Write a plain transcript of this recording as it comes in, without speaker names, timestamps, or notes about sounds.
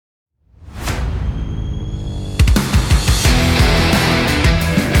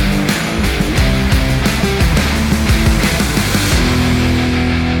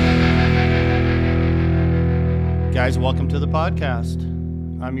guys, welcome to the podcast.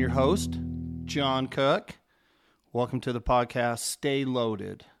 I'm your host, John Cook. Welcome to the podcast, Stay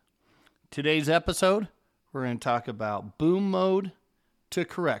Loaded. Today's episode, we're going to talk about boom mode to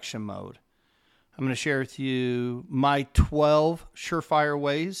correction mode. I'm going to share with you my 12 surefire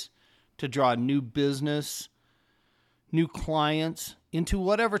ways to draw new business, new clients into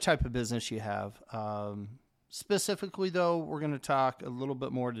whatever type of business you have. Specifically, though, we're going to talk a little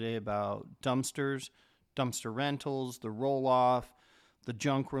bit more today about dumpsters, dumpster rentals, the roll-off, the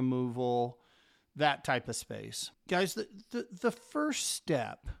junk removal, that type of space. Guys, the first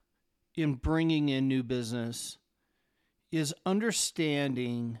step in bringing in new business is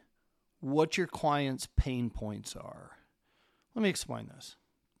understanding what your client's pain points are. Let me explain this.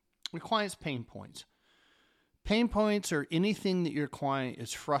 Your client's pain points. Pain points are anything that your client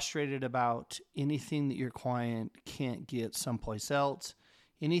is frustrated about, anything that your client can't get someplace else,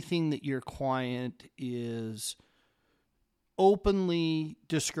 anything that your client is openly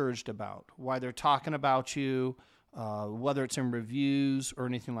discouraged about, why they're talking about you, whether it's in reviews or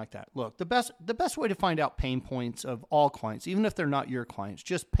anything like that. Look, the best way to find out pain points of all clients, even if they're not your clients,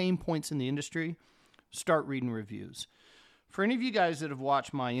 just pain points in the industry, start reading reviews. For any of you guys that have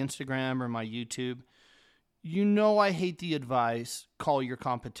watched my Instagram or my YouTube, you know I hate the advice, call your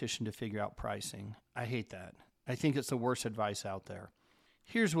competition to figure out pricing. I hate that. I think it's the worst advice out there.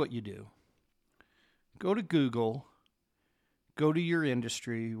 Here's what you do. Go to Google, go to your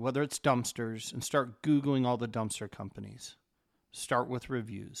industry, whether it's dumpsters, and start Googling all the dumpster companies. Start with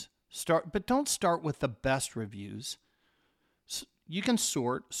reviews. But don't start with the best reviews. You can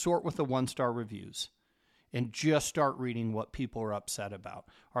sort with the one-star reviews and just start reading what people are upset about.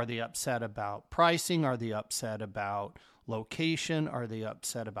 Are they upset about pricing? Are they upset about location? Are they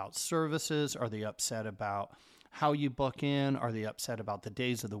upset about services? Are they upset about how you book in? Are they upset about the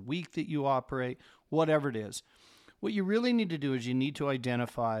days of the week that you operate? Whatever it is. What you really need to do is you need to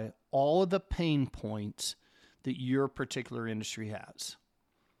identify all of the pain points that your particular industry has.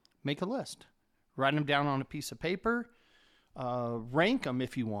 Make a list. Write them down on a piece of paper. Rank them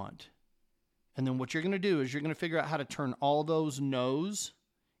if you want. And then what you're going to do is you're going to figure out how to turn all those no's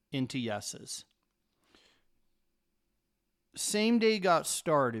into yeses. Same day got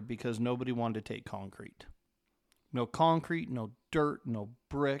started because nobody wanted to take concrete. No concrete, no dirt, no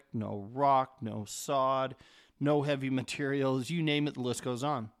brick, no rock, no sod, no heavy materials, you name it, the list goes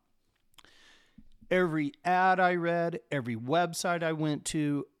on. Every ad I read, every website I went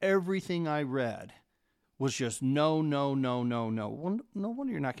to, everything I read was just no, no, no, no, no. Well, no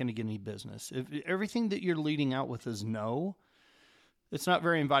wonder you're not going to get any business. If everything that you're leading out with is no, it's not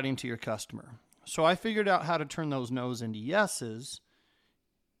very inviting to your customer. So I figured out how to turn those no's into yeses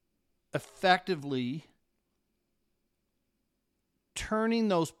effectively, turning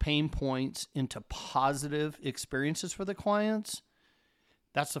those pain points into positive experiences for the clients.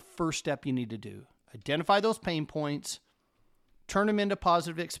 That's the first step you need to do. Identify those pain points, turn them into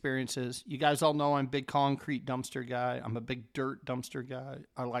positive experiences. You guys all know I'm a big concrete dumpster guy. I'm a big dirt dumpster guy.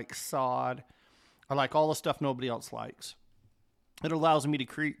 I like sod. I like all the stuff nobody else likes. It allows me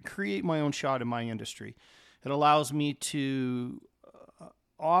to create my own shot in my industry. It allows me to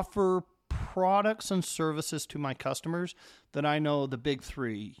offer products and services to my customers that I know the big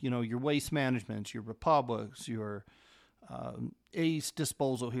three, your Waste Management, your Republics, your Ace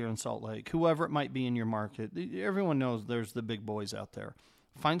Disposal here in Salt Lake, whoever it might be in your market. Everyone knows there's the big boys out there.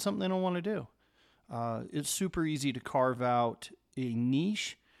 Find something they don't want to do. It's super easy to carve out a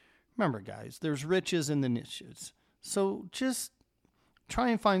niche. Remember, guys, there's riches in the niches. So just try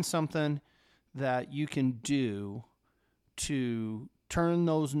and find something that you can do to turn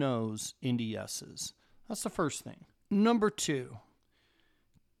those no's into yeses. That's the first thing. Number 2,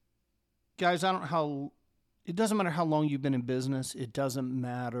 guys, it doesn't matter how long you've been in business. It doesn't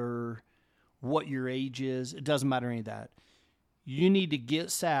matter what your age is. It doesn't matter any of that. You need to get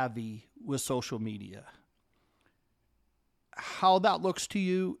savvy with social media. How that looks to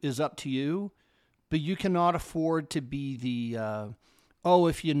you is up to you, but you cannot afford to be the,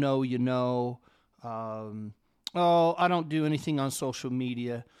 if you know, you know, I don't do anything on social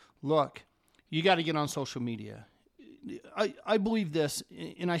media. Look, you got to get on social media. I believe this,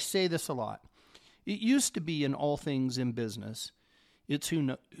 and I say this a lot. It used to be in all things in business, it's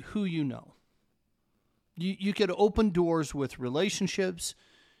who you know. You could open doors with relationships.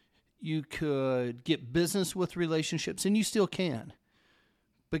 You could get business with relationships, and you still can.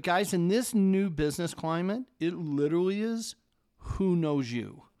 But guys, in this new business climate, it literally is who knows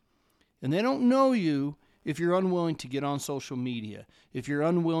you. And they don't know you if you're unwilling to get on social media, if you're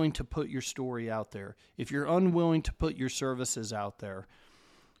unwilling to put your story out there, if you're unwilling to put your services out there.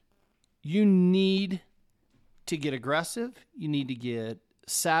 You need to get aggressive. You need to get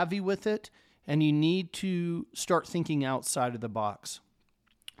savvy with it. And you need to start thinking outside of the box.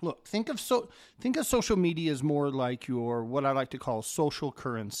 Look, think of social media as more like your, what I like to call social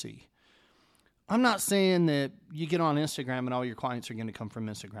currency. I'm not saying that you get on Instagram and all your clients are going to come from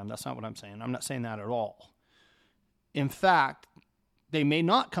Instagram. That's not what I'm saying. I'm not saying that at all. In fact, they may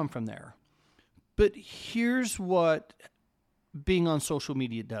not come from there. But here's what being on social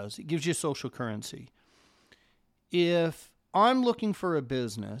media does. It gives you social currency. If I'm looking for a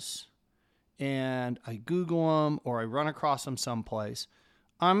business and I Google them or I run across them someplace,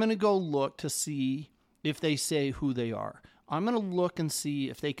 I'm going to go look to see if they say who they are. I'm going to look and see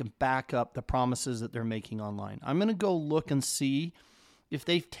if they can back up the promises that they're making online. I'm going to go look and see if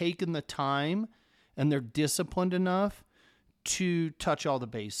they've taken the time and they're disciplined enough to touch all the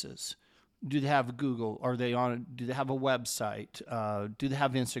bases. Do they have Google? Do they have a website? Do they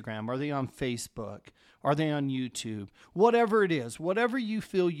have Instagram? Are they on Facebook? Are they on YouTube? Whatever it is, whatever you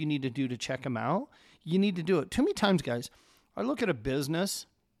feel you need to do to check them out, you need to do it. Too many times, guys, I look at a business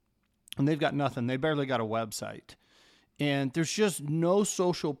and they've got nothing. They barely got a website. And there's just no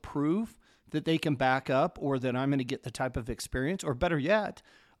social proof that they can back up or that I'm going to get the type of experience, or better yet,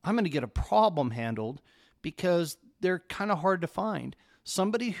 I'm going to get a problem handled because they're kind of hard to find.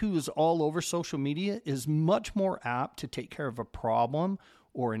 Somebody who is all over social media is much more apt to take care of a problem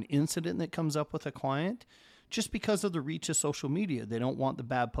or an incident that comes up with a client just because of the reach of social media. They don't want the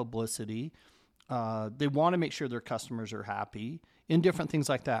bad publicity. They want to make sure their customers are happy and different things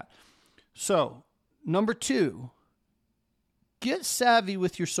like that. So, number 2, get savvy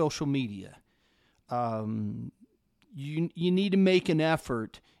with your social media. You need to make an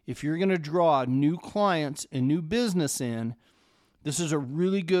effort. If you're going to draw new clients and new business in, this is a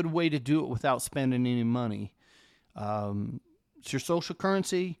really good way to do it without spending any money. It's your social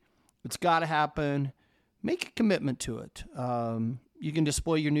currency. It's got to happen. Make a commitment to it. You can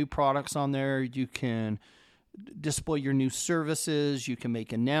display your new products on there. You can display your new services. You can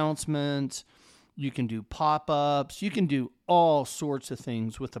make announcements. You can do pop-ups. You can do all sorts of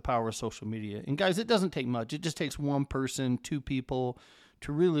things with the power of social media. And guys, it doesn't take much. It just takes one person, 2 people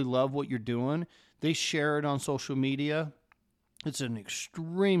to really love what you're doing. They share it on social media. It's an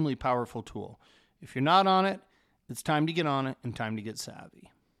extremely powerful tool. If you're not on it, it's time to get on it and time to get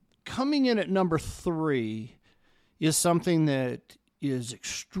savvy. Coming in at number 3 is something that is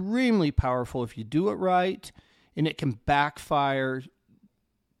extremely powerful if you do it right, and it can backfire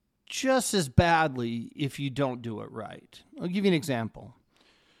just as badly if you don't do it right. I'll give you an example.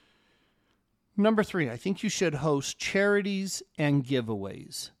 Number 3, I think you should host charities and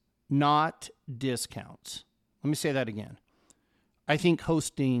giveaways, not discounts. Let me say that again. I think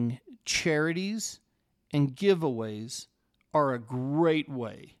hosting charities and giveaways are a great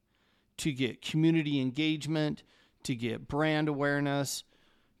way to get community engagement, to get brand awareness,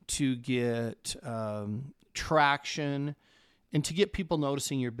 to get traction, and to get people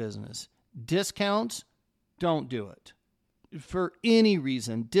noticing your business. Discounts, don't do it. For any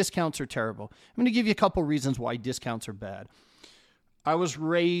reason, discounts are terrible. I'm going to give you a couple reasons why discounts are bad. I was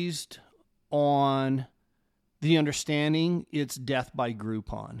raised on the understanding it's death by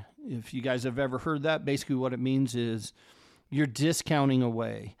Groupon. If you guys have ever heard that, basically what it means is you're discounting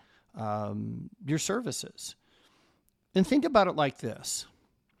away your services. And think about it like this.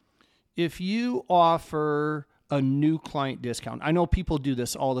 If you offer a new client discount, I know people do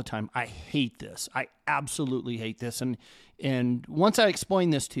this all the time. I hate this. I absolutely hate this. And once I explain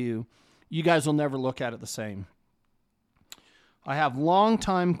this to you, you guys will never look at it the same. I have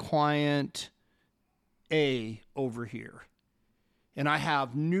longtime client A over here, and I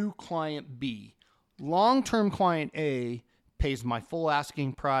have new client B. Long-term client A pays my full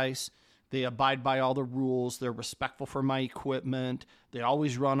asking price. They abide by all the rules. They're respectful for my equipment. They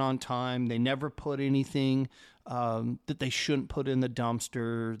always run on time. They never put anything that they shouldn't put in the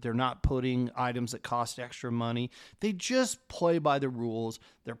dumpster. They're not putting items that cost extra money. They just play by the rules.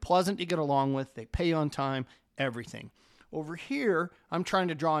 They're pleasant to get along with. They pay on time, everything. Over here, I'm trying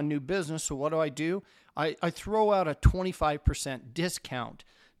to draw a new business, so what do? I throw out a 25% discount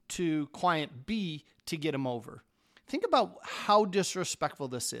to client B to get them over. Think about how disrespectful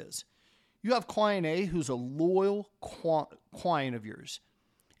this is. You have client A who's a loyal client of yours,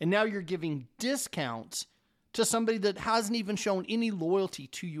 and now you're giving discounts to somebody that hasn't even shown any loyalty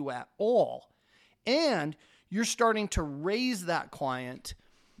to you at all. And you're starting to raise that client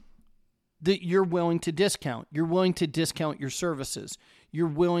that you're willing to discount. You're willing to discount your services. You're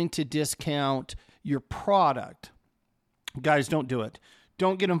willing to discount your product. Guys, don't do it.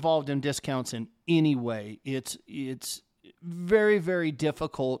 Don't get involved in discounts in any way. It's very, very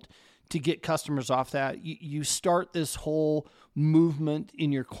difficult to get customers off that. You start this whole movement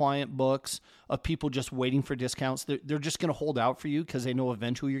in your client books of people just waiting for discounts. They're just going to hold out for you because they know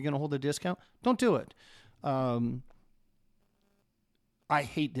eventually you're going to hold a discount. Don't do it. I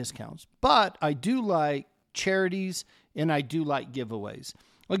hate discounts, but I do like charities and I do like giveaways.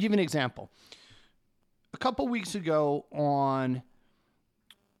 I'll give you an example. A couple weeks ago on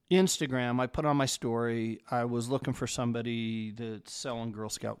Instagram, I put on my story, I was looking for somebody that's selling Girl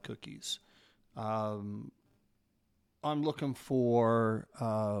Scout cookies. I'm looking for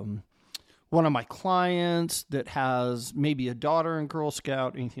one of my clients that has maybe a daughter in Girl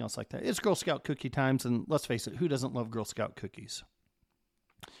Scout, anything else like that. It's Girl Scout cookie times, and let's face it, who doesn't love Girl Scout cookies?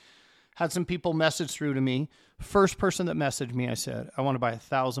 Had some people message through to me. First person that messaged me, I said, I want to buy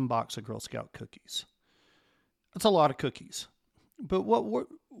 1,000 boxes of Girl Scout cookies. That's a lot of cookies. But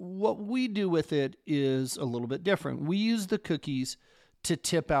what we do with it is a little bit different. We use the cookies to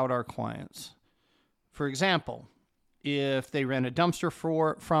tip out our clients. For example, if they rent a dumpster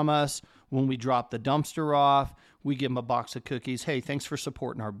from us, when we drop the dumpster off, we give them a box of cookies. Hey, thanks for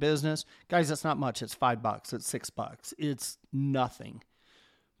supporting our business. Guys, that's not much. It's $5. It's $6. It's nothing.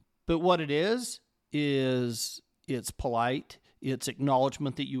 But what it is it's polite. It's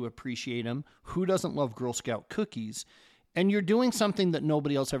acknowledgement that you appreciate them. Who doesn't love Girl Scout cookies? And you're doing something that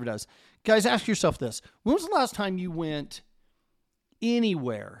nobody else ever does. Guys, ask yourself this. When was the last time you went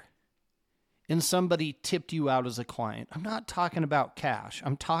anywhere and somebody tipped you out as a client? I'm not talking about cash.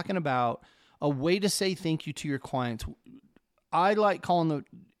 I'm talking about a way to say thank you to your clients. I like calling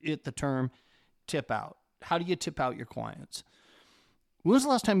it the term tip out. How do you tip out your clients? When was the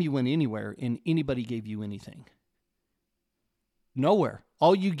last time you went anywhere and anybody gave you anything? Nowhere.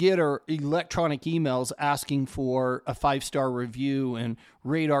 All you get are electronic emails asking for a 5-star review and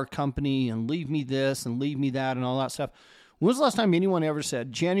rate our company and leave me this and leave me that and all that stuff. When was the last time anyone ever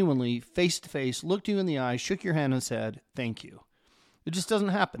said, genuinely, face-to-face, looked you in the eye, shook your hand and said, thank you? It just doesn't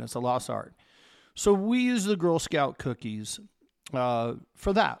happen. It's a lost art. So we use the Girl Scout cookies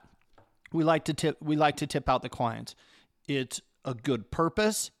for that. We like to tip out the clients. It's a good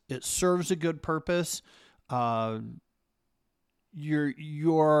purpose. It serves a good purpose.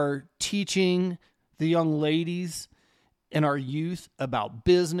 You're teaching the young ladies and our youth about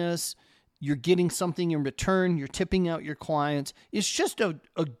business. You're getting something in return. You're tipping out your clients. It's just a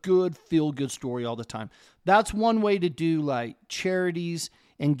good feel-good story all the time. That's one way to do like charities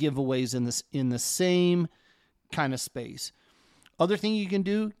and giveaways in the same kind of space. Other thing you can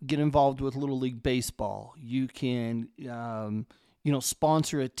do, get involved with Little League Baseball. You can,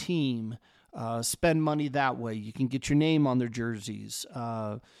 sponsor a team, spend money that way. You can get your name on their jerseys.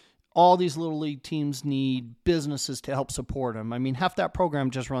 All these Little League teams need businesses to help support them. I mean, half that program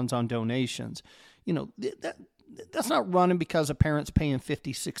just runs on donations. That's not running because a parent's paying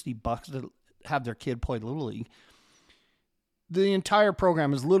 $50, $60 to have their kid play Little League. The entire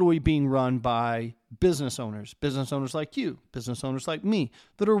program is literally being run by business owners like you, business owners like me,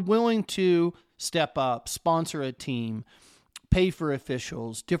 that are willing to step up, sponsor a team, pay for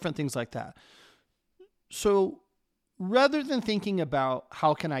officials, different things like that. So rather than thinking about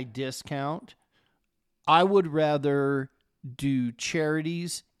how can I discount, I would rather do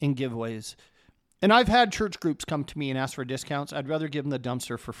charities and giveaways. And I've had church groups come to me and ask for discounts. I'd rather give them the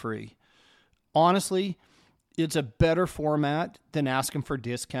dumpster for free. Honestly, it's a better format than asking for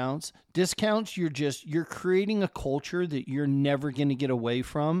discounts. Discounts, you're creating a culture that you're never going to get away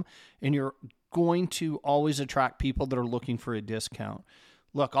from, and you're going to always attract people that are looking for a discount.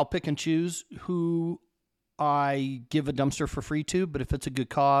 Look, I'll pick and choose who I give a dumpster for free to, but if it's a good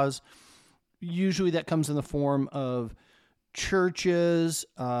cause, usually that comes in the form of churches,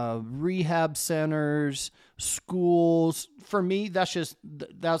 rehab centers, schools. For me, that's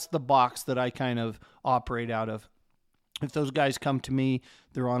the box that I kind of operate out of. If those guys come to me,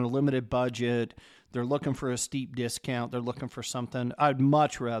 they're on a limited budget, they're looking for a steep discount, they're looking for something, I'd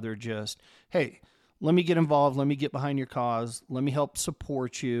much rather just, hey, let me get involved, let me get behind your cause, let me help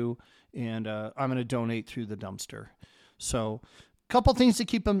support you, and I'm going to donate through the dumpster. So a couple things to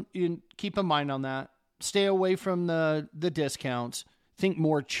keep in mind on that. Stay away from the discounts. Think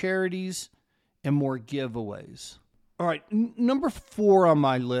more charities and more giveaways. All right, number 4 on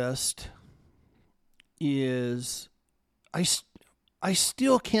my list is I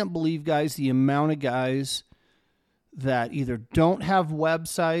still can't believe, guys, the amount of guys that either don't have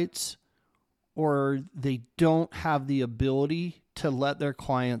websites or they don't have the ability to let their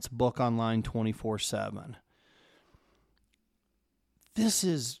clients book online 24/7. This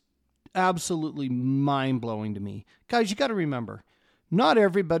is absolutely mind-blowing to me. Guys, you got to remember, not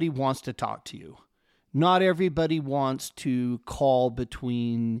everybody wants to talk to you. Not everybody wants to call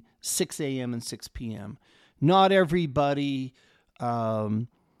between 6 a.m. and 6 p.m. Not everybody wants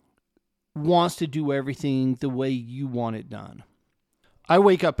to do everything the way you want it done. I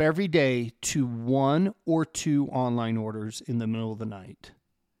wake up every day to 1 or 2 online orders in the middle of the night.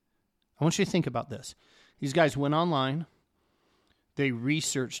 I want you to think about this. These guys went online. They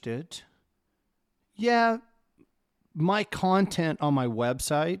researched it. Yeah, my content on my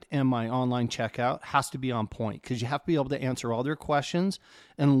website and my online checkout has to be on point because you have to be able to answer all their questions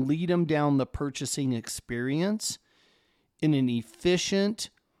and lead them down the purchasing experience in an efficient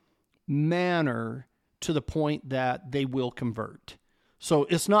manner to the point that they will convert. So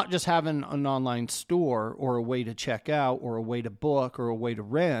it's not just having an online store or a way to check out or a way to book or a way to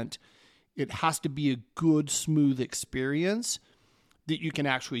rent. It has to be a good, smooth experience that you can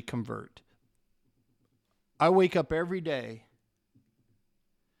actually convert. I wake up every day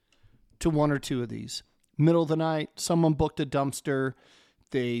to 1 or 2 of these. Middle of the night, someone booked a dumpster.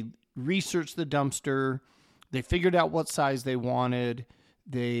 They researched the dumpster. They figured out what size they wanted.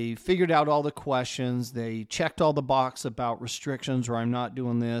 They figured out all the questions. They checked all the boxes about restrictions, or I'm not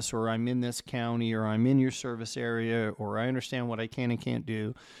doing this, or I'm in this county, or I'm in your service area, or I understand what I can and can't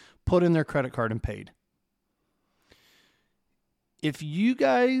do. Put in their credit card and paid. If you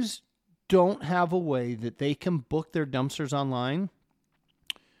guys don't have a way that they can book their dumpsters online,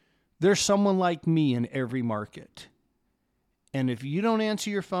 there's someone like me in every market. And if you don't answer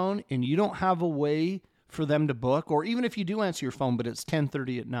your phone and you don't have a way for them to book, or even if you do answer your phone, but it's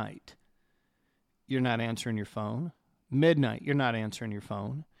 10:30 at night, you're not answering your phone. Midnight, you're not answering your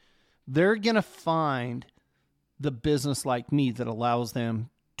phone. They're going to find the business like me that allows them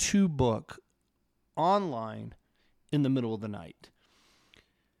to book online in the middle of the night.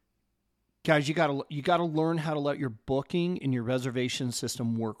 Guys, you got to learn how to let your booking and your reservation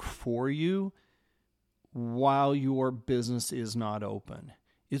system work for you while your business is not open.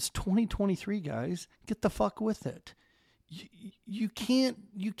 It's 2023, guys. Get the fuck with it. You can't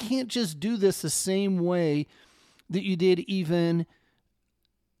just do this the same way that you did even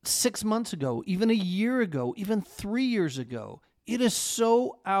 6 months ago, even a year ago, even 3 years ago. It is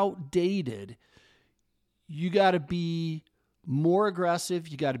so outdated. You got to be more aggressive.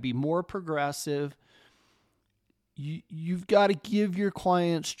 You got to be more progressive. You've got to give your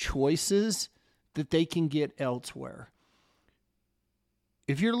clients choices that they can get elsewhere.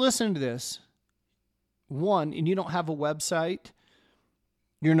 If you're listening to this, one, and you don't have a website,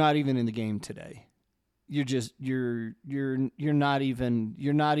 you're not even in the game today. You're not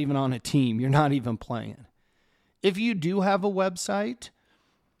even on a team. You're not even playing. If you do have a website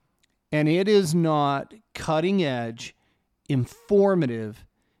and it is not cutting edge, informative,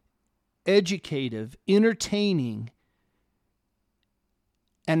 educative, entertaining,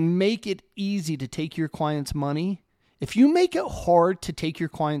 and make it easy to take your clients' money, if you make it hard to take your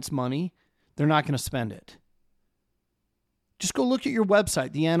clients' money, they're not going to spend it. Just go look at your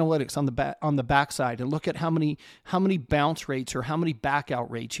website, the analytics on the backside, and look at how many bounce rates or how many back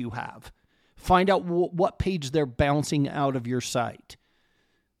out rates you have. Find out what page they're bouncing out of your site.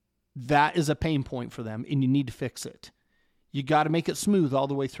 That is a pain point for them, and you need to fix it. You got to make it smooth all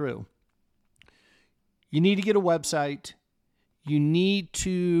the way through. You need to get a website. You need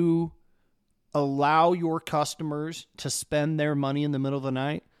to allow your customers to spend their money in the middle of the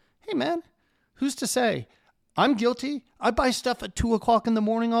night. Hey, man, who's to say? I'm guilty. I buy stuff at 2 o'clock in the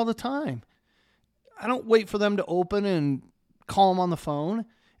morning all the time. I don't wait for them to open and call them on the phone.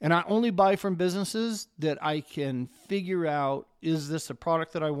 And I only buy from businesses that I can figure out, is this a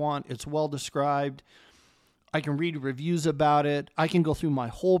product that I want? It's well described. I can read reviews about it. I can go through my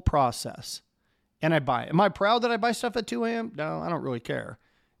whole process and I buy it. Am I proud that I buy stuff at 2 a.m.? No, I don't really care.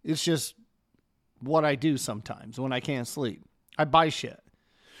 It's just what I do sometimes when I can't sleep. I buy shit.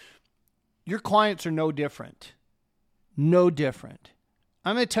 Your clients are no different. No different.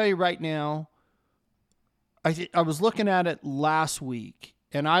 I'm going to tell you right now, I was looking at it last week,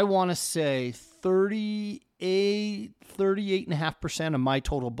 and I want to say 38.5% of my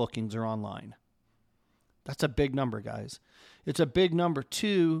total bookings are online. That's a big number, guys. It's a big number,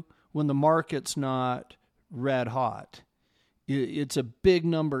 too, when the market's not red hot. It's a big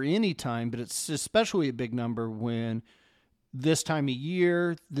number anytime, but it's especially a big number when this time of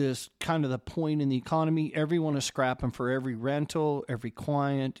year, this kind of the point in the economy, everyone is scrapping for every rental, every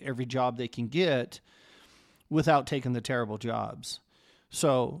client, every job they can get without taking the terrible jobs.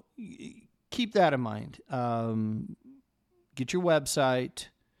 So keep that in mind. Get your website,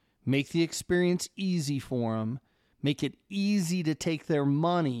 make the experience easy for them, make it easy to take their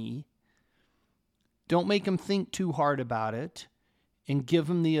money. Don't make them think too hard about it. and give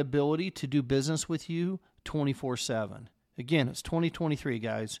them the ability to do business with you 24/7. Again, it's 2023,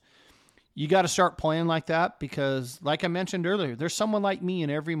 guys. You got to start playing like that because, like I mentioned earlier, there's someone like me in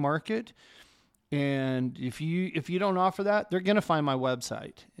every market. And if you don't offer that, they're going to find my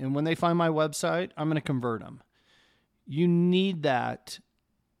website. And when they find my website, I'm going to convert them. You need that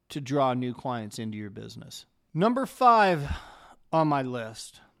to draw new clients into your business. Number 5 on my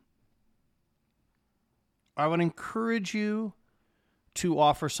list, I would encourage you to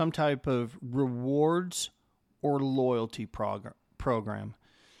offer some type of rewards or loyalty program.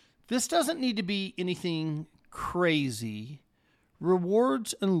 This doesn't need to be anything crazy.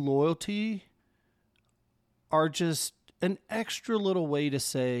 Rewards and loyalty are just an extra little way to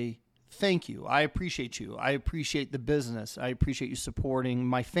say, thank you. I appreciate you. I appreciate the business. I appreciate you supporting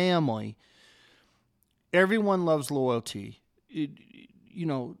my family. Everyone loves loyalty.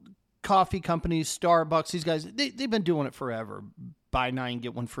 Coffee companies, Starbucks, these guys, they've been doing it forever. Buy 9,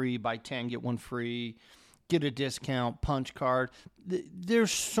 get 1 free. Buy 10, get 1 free. Get a discount, punch card.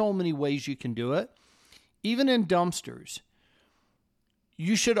 There's so many ways you can do it. Even in dumpsters,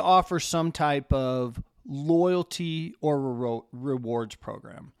 you should offer some type of loyalty or rewards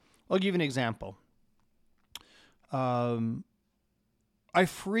program. I'll give you an example. I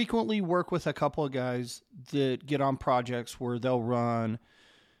frequently work with a couple of guys that get on projects where they'll run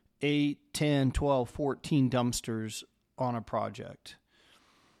 8, 10, 12, 14 dumpsters on a project.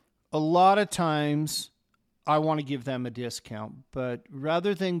 A lot of times I want to give them a discount, but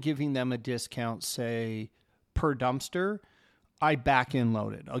rather than giving them a discount, say, per dumpster, I back end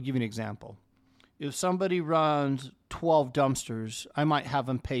load it. I'll give you an example. If somebody runs 12 dumpsters, I might have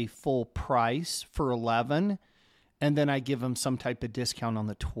them pay full price for 11, and then I give them some type of discount on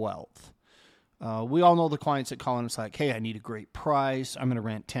the 12th. We all know the clients that call in. It's like, hey, I need a great price. I'm going to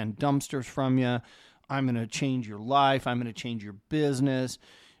rent 10 dumpsters from you. I'm going to change your life. I'm going to change your business.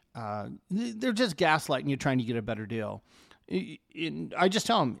 They're just gaslighting you, trying to get a better deal. I just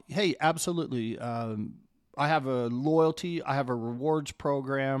tell them, hey, absolutely. I have a loyalty. I have a rewards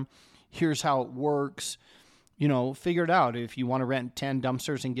program. Here's how it works. Figure it out. If you want to rent 10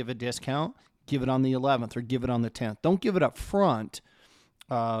 dumpsters and give a discount, give it on the 11th or give it on the 10th. Don't give it up front,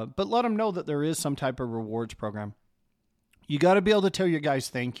 but let them know that there is some type of rewards program. You got to be able to tell your guys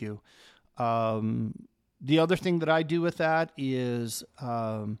thank you. The other thing that I do with that is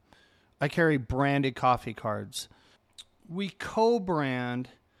I carry branded coffee cards. We co-brand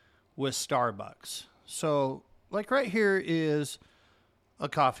with Starbucks. So like right here is a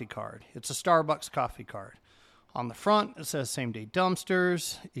coffee card. It's a Starbucks coffee card. On the front, it says same day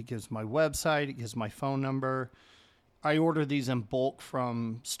dumpsters. It gives my website. It gives my phone number. I order these in bulk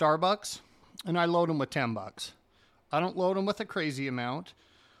from Starbucks, and I load them with $10. I don't load them with a crazy amount.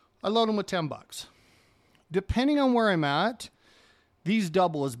 I load them with $10. Depending on where I'm at, these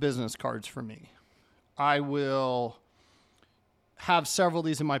double as business cards for me. I will have several of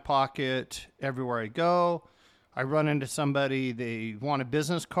these in my pocket everywhere I go. I run into somebody, they want a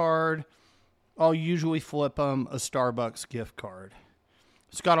business card. I'll usually flip them a Starbucks gift card.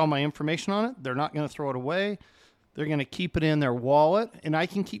 It's got all my information on it. They're not going to throw it away. They're going to keep it in their wallet, and I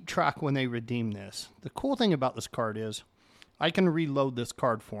can keep track when they redeem this. The cool thing about this card is I can reload this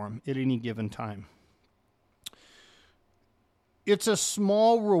card for them at any given time. It's a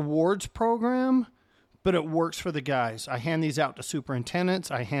small rewards program, but it works for the guys. I hand these out to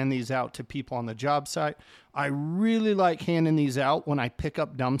superintendents. I hand these out to people on the job site. I really like handing these out when I pick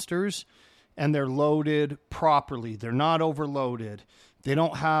up dumpsters and they're loaded properly. They're not overloaded. They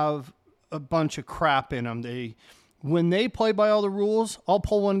don't have a bunch of crap in them. When they play by all the rules, I'll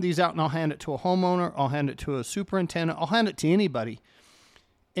pull one of these out and I'll hand it to a homeowner. I'll hand it to a superintendent. I'll hand it to anybody.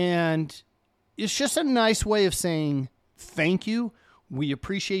 And it's just a nice way of saying thank you. We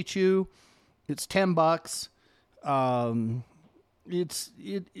appreciate you. It's $10.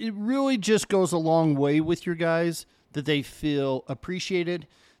 It really just goes a long way with your guys that they feel appreciated.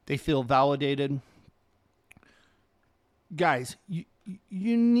 They feel validated. Guys, you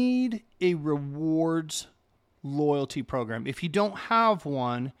need a rewards loyalty program. If you don't have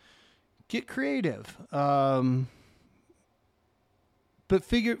one, get creative. But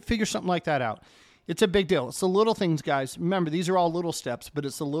figure something like that out. It's a big deal. It's the little things, guys. Remember, these are all little steps, but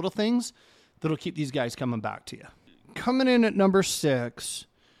it's the little things that'll keep these guys coming back to you. Coming in at number 6,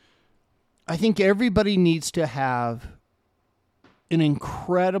 I think everybody needs to have an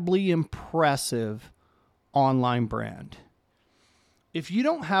incredibly impressive online brand. If you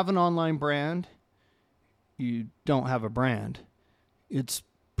don't have an online brand, you don't have a brand. It's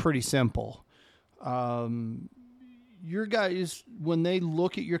pretty simple. Your guys, when they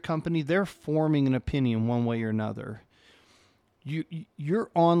look at your company, they're forming an opinion one way or another.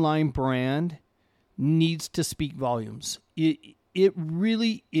 Your online brand needs to speak volumes. It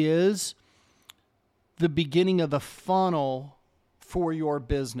really is the beginning of the funnel for your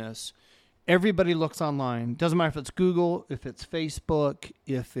business. Everybody looks online. Doesn't matter if it's Google, if it's Facebook,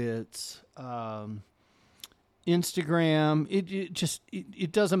 if it's Instagram.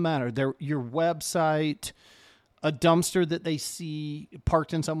 It doesn't matter. Your website, a dumpster that they see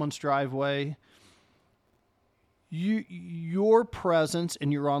parked in someone's driveway. Your presence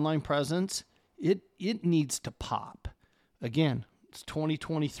and your online presence, it needs to pop. Again, it's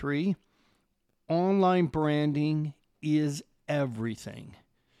 2023. Online branding is everything.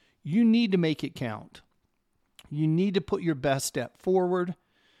 You need to make it count. You need to put your best step forward.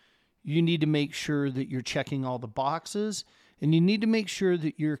 You need to make sure that you're checking all the boxes, and you need to make sure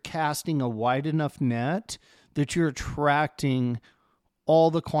that you're casting a wide enough net that you're attracting all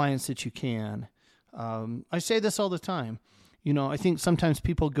the clients that you can. I say this all the time. I think sometimes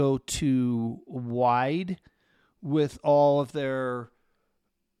people go too wide with all of their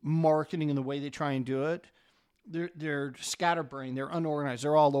marketing and the way they try and do it. They're scatterbrained. They're unorganized.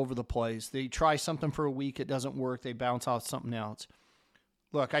 They're all over the place. They try something for a week. It doesn't work. They bounce off something else.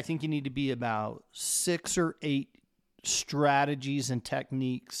 Look, I think you need to be about 6 or 8 strategies and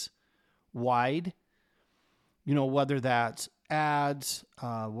techniques wide. Whether that's ads,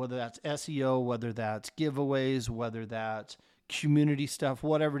 whether that's SEO, whether that's giveaways, whether that's community stuff,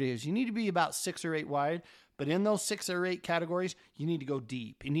 whatever it is. You need to be about 6 or 8 wide. But in those 6 or 8 categories, you need to go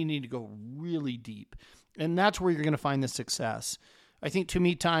deep, and you need to go really deep. And that's where you're going to find the success. I think too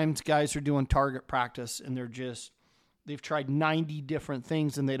many times guys are doing target practice and they've tried 90 different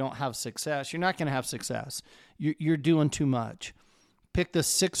things and they don't have success. You're not going to have success. You're doing too much. Pick the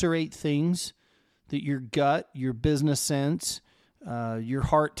 6 or 8 things that your gut, your business sense, your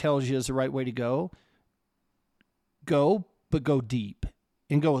heart tells you is the right way to go. But go deep.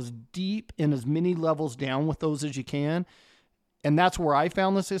 And go as deep and as many levels down with those as you can. And that's where I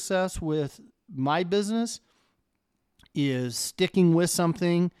found the success with my business, is sticking with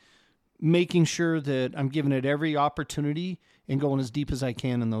something, making sure that I'm giving it every opportunity and going as deep as I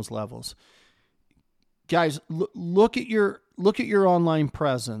can in those levels. Guys, look at your online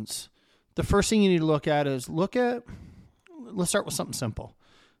presence. The first thing you need to look at is let's start with something simple.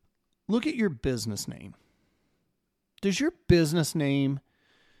 Look at your business name. Does your business name,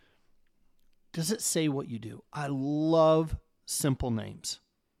 does it say what you do? I love simple names.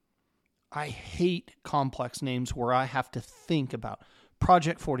 I hate complex names where I have to think about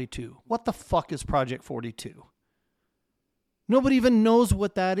Project 42. What the fuck is Project 42? Nobody even knows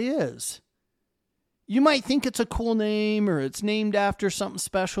what that is. You might think it's a cool name or it's named after something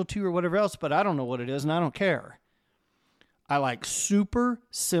special to you or whatever else, but I don't know what it is and I don't care. I like super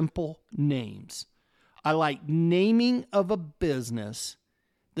simple names. I like naming of a business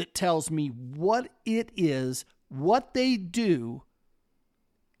that tells me what it is, what they do,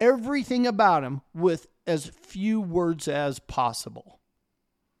 everything about them with as few words as possible.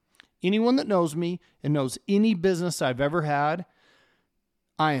 Anyone that knows me and knows any business I've ever had,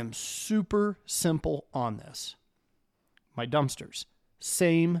 I am super simple on this. My dumpsters,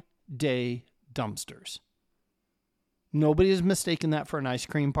 same day dumpsters. Nobody's mistaken that for an ice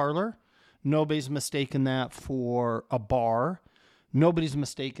cream parlor. Nobody's mistaken that for a bar. Nobody's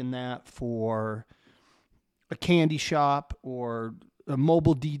mistaken that for a candy shop or a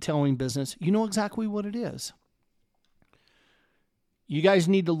mobile detailing business. You know exactly what it is. You guys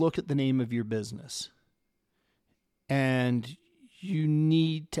need to look at the name of your business. And you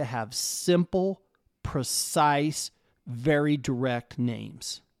need to have simple, precise, very direct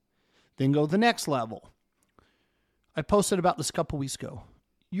names. Then go to the next level. I posted about this a couple weeks ago.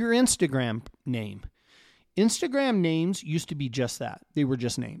 Your Instagram name. Instagram names used to be just that. They were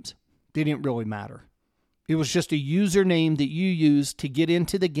just names. They didn't really matter. It was just a username that you used to get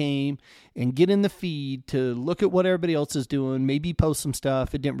into the game and get in the feed to look at what everybody else is doing, maybe post some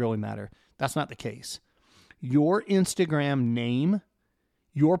stuff. It didn't really matter. That's not the case. Your Instagram name,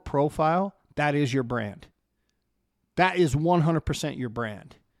 your profile, that is your brand. That is 100% your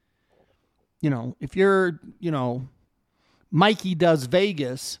brand. If you're, Mikey Does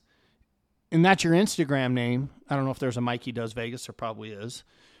Vegas, and that's your Instagram name, I don't know if there's a Mikey Does Vegas, there probably is,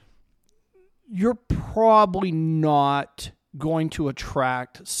 you're probably not going to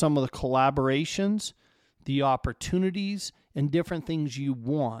attract some of the collaborations, the opportunities, and different things you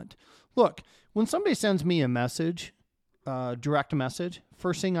want. Look, when somebody sends me a message, direct message,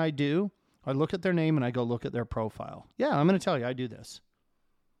 first thing I do, I look at their name and I go look at their profile. Yeah, I'm going to tell you, I do this.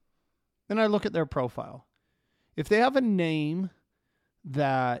 Then I look at their profile. If they have a name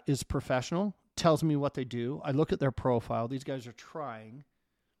that is professional, tells me what they do. I look at their profile. These guys are trying.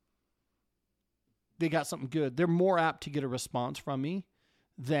 They got something good. They're more apt to get a response from me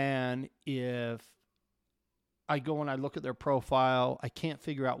than if I go and I look at their profile. I can't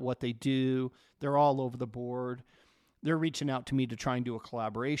figure out what they do. They're all over the board. They're reaching out to me to try and do a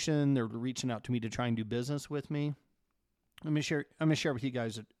collaboration. They're reaching out to me to try and do business with me. I'm going to share with you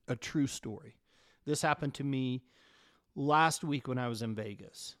guys a true story. This happened to me last week when I was in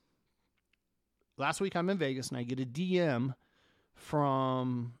Vegas. Last week I'm in Vegas and I get a DM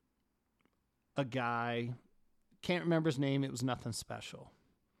from a guy. Can't remember his name. It was nothing special.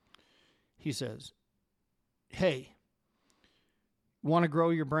 He says, hey, want to grow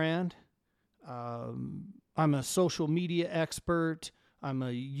your brand? I'm a social media expert. I'm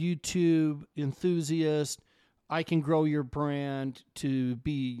a YouTube enthusiast. I can grow your brand to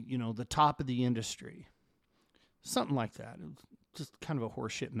be, the top of the industry. Something like that. It was just kind of a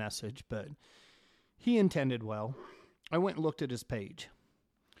horseshit message, but he intended well. I went and looked at his page.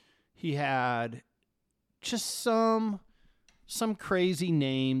 He had just some crazy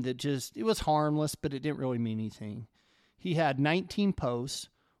name that it was harmless, but it didn't really mean anything. He had 19 posts.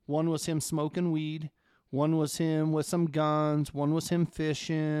 One was him smoking weed. One was him with some guns. One was him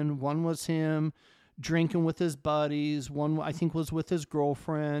fishing. One was him drinking with his buddies. One, I think, was with his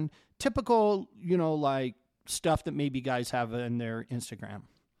girlfriend. Typical, like stuff that maybe guys have in their Instagram.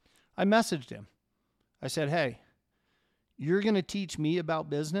 I messaged him. I said, hey, you're going to teach me about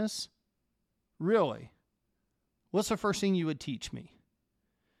business? Really? What's the first thing you would teach me?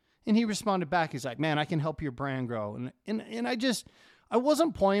 And he responded back. He's like, man, I can help your brand grow. And I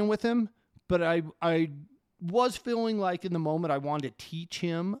wasn't playing with him, but I was feeling like in the moment I wanted to teach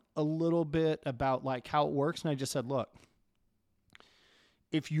him a little bit about like how it works. And I just said, look,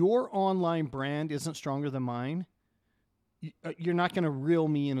 if your online brand isn't stronger than mine, you're not going to reel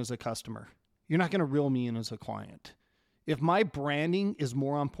me in as a customer. You're not going to reel me in as a client. If my branding is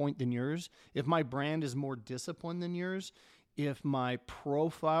more on point than yours, if my brand is more disciplined than yours, if my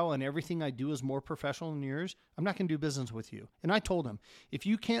profile and everything I do is more professional than yours, I'm not going to do business with you. And I told him, if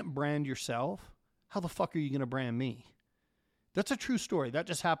you can't brand yourself, how the fuck are you going to brand me? That's a true story. That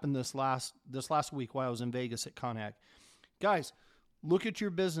just happened this last week while I was in Vegas at Conac. Guys, look at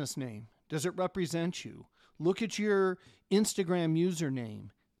your business name. Does it represent you? Look at your Instagram username.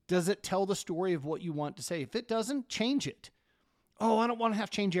 Does it tell the story of what you want to say? If it doesn't, change it. Oh, I don't want to have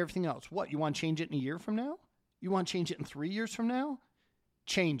to change everything else. What, you want to change it in a year from now? You want to change it in 3 years from now?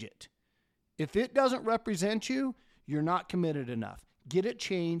 Change it. If it doesn't represent you, you're not committed enough. Get it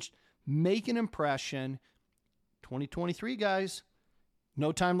changed. Make an impression. 2023, guys.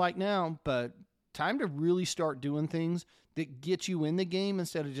 No time like now, but time to really start doing things that get you in the game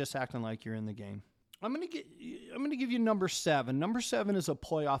instead of just acting like you're in the game. I'm going to give you number 7. Number 7 is a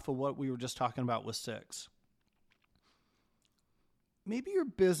play off of what we were just talking about with 6. Maybe your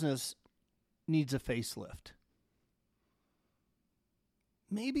business needs a facelift.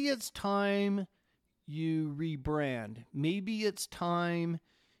 Maybe it's time you rebrand. Maybe it's time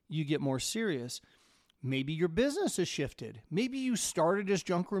you get more serious. Maybe your business has shifted. Maybe you started as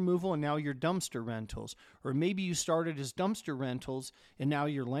junk removal and now you're dumpster rentals. Or maybe you started as dumpster rentals and now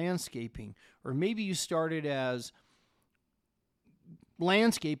you're landscaping. Or maybe you started as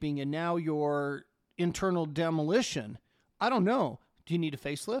landscaping and now you're internal demolition. I don't know. Do you need a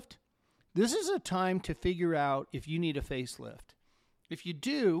facelift? This is a time to figure out if you need a facelift. If you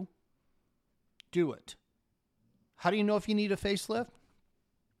do, do it. How do you know if you need a facelift?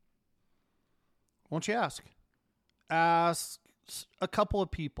 Why don't you ask? Ask a couple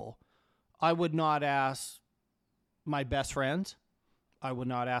of people. I would not ask my best friends. I would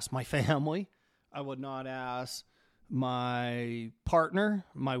not ask my family. I would not ask my partner,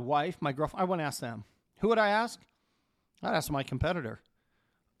 my wife, my girlfriend. I wouldn't ask them. Who would I ask? I'd ask my competitor.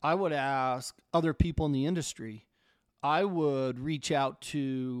 I would ask other people in the industry. I would reach out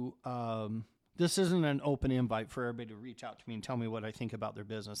to, this isn't an open invite for everybody to reach out to me and tell me what I think about their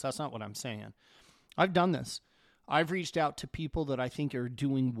business. That's not what I'm saying. I've done this. I've reached out to people that I think are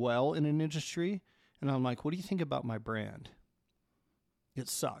doing well in an industry, and I'm like, what do you think about my brand? It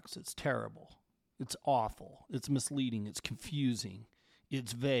sucks. It's terrible. It's awful. It's misleading. It's confusing.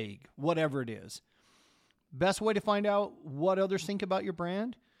 It's vague. Whatever it is. Best way to find out what others think about your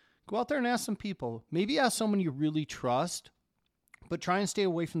brand? Go out there and ask some people. Maybe ask someone you really trust, but try and stay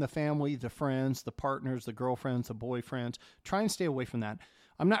away from the family, the friends, the partners, the girlfriends, the boyfriends. Try and stay away from that.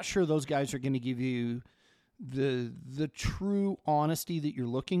 I'm not sure those guys are going to give you the true honesty that you're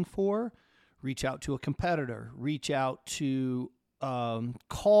looking for. Reach out to a competitor. Reach out to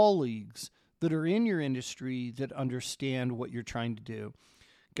colleagues that are in your industry that understand what you're trying to do.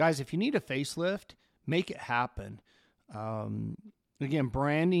 Guys, if you need a facelift, make it happen. Again,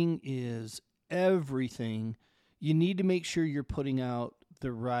 branding is everything. You need to make sure you're putting out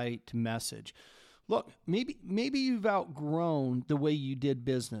the right message. Look, maybe you've outgrown the way you did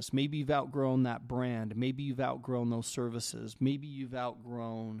business. Maybe you've outgrown that brand. Maybe you've outgrown those services. Maybe you've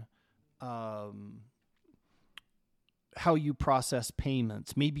outgrown how you process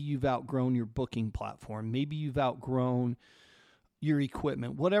payments. Maybe you've outgrown your booking platform. Maybe you've outgrown your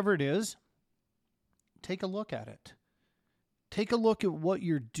equipment. Whatever it is, take a look at it. Take a look at what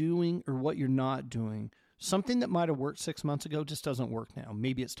you're doing or what you're not doing. Something that might have worked 6 months ago just doesn't work now.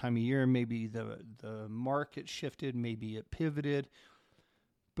 Maybe it's time of year. Maybe the market shifted. Maybe it pivoted.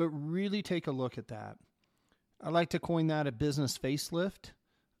 But really take a look at that. I like to coin that a business facelift.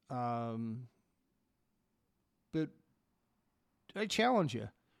 But I challenge you.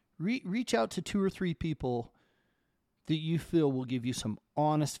 Reach out to 2 or 3 people that you feel will give you some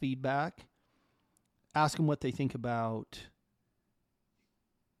honest feedback. Ask them what they think about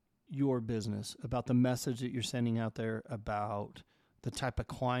your business, about the message that you're sending out there, about the type of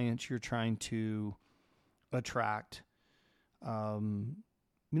clients you're trying to attract.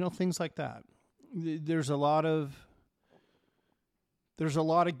 Things like that. There's a lot of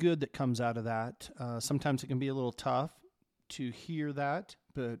good that comes out of that. Sometimes it can be a little tough to hear that,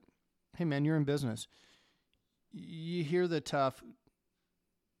 but hey man, you're in business. You hear the tough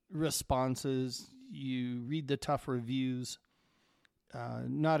responses, you read the tough reviews.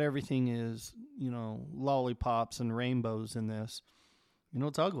 Not everything is, lollipops and rainbows in this.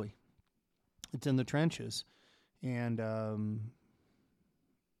 It's ugly. It's in the trenches. And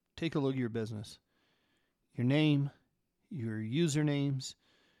take a look at your business. Your name, your usernames,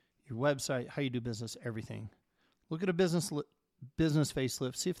 your website, how you do business, everything. Look at a business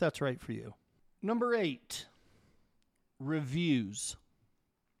facelift. See if that's right for you. Number 8, reviews.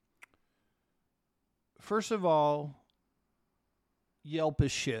 First of all, Yelp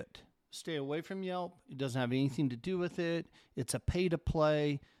is shit. Stay away from Yelp. It doesn't have anything to do with it. It's a pay to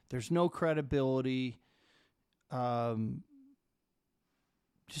play. There's no credibility.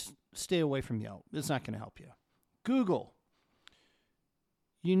 Just stay away from Yelp. It's not going to help you. Google.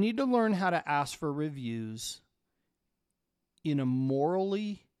 You need to learn how to ask for reviews in a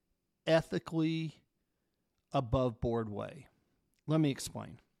morally, ethically, above board way. Let me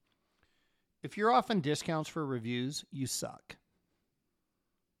explain. If you're offering discounts for reviews, you suck.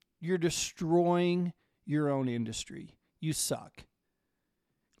 You're destroying your own industry. You suck.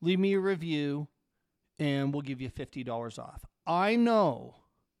 Leave me a review and we'll give you $50 off. I know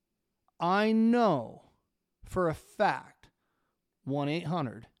for a fact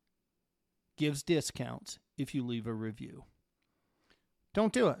 1-800 gives discounts if you leave a review.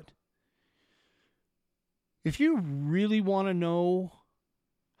 Don't do it. If you really want to know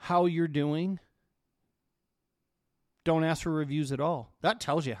how you're doing, don't ask for reviews at all. That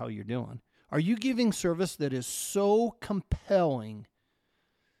tells you how you're doing. Are you giving service that is so compelling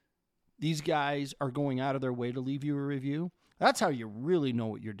these guys are going out of their way to leave you a review? That's how you really know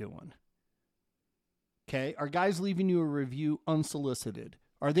what you're doing. Okay? Are guys leaving you a review unsolicited?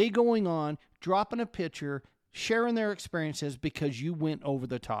 Are they going on, dropping a picture, sharing their experiences because you went over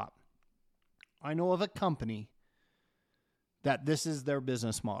the top? I know of a company that this is their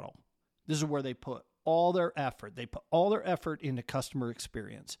business model. This is where they put all their effort. They put all their effort into customer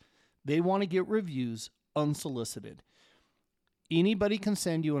experience. They want to get reviews unsolicited. Anybody can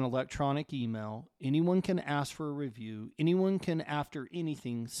send you an electronic email. Anyone can ask for a review. Anyone can, after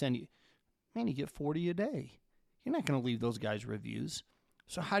anything, send you. Man, you get 40 a day. You're not going to leave those guys reviews.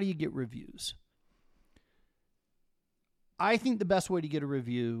 So how do you get reviews? I think the best way to get a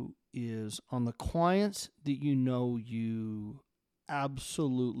review is on the clients that you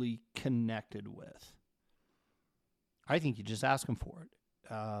absolutely connected with. I think you just ask them for it.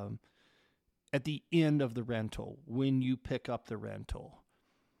 At the end of the rental, when you pick up the rental,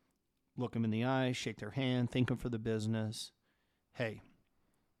 look them in the eye, shake their hand, thank them for the business. Hey,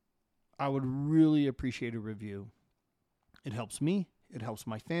 I would really appreciate a review. It helps me. It helps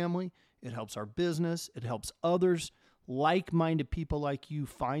my family. It helps our business. It helps others, like-minded people like you,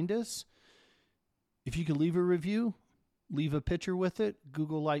 find us. If you could leave a review, leave a picture with it.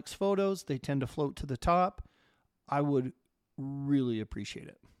 Google likes photos. They tend to float to the top. I would really appreciate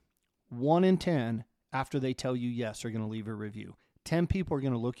it. 1 in 10, after they tell you yes, are going to leave a review. 10 people are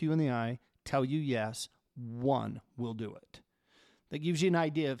going to look you in the eye, tell you yes. 1 will do it. That gives you an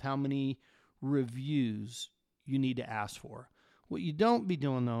idea of how many reviews you need to ask for. What you don't be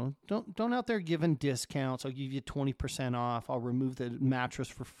doing, though, don't out there giving discounts. I'll give you 20% off. I'll remove the mattress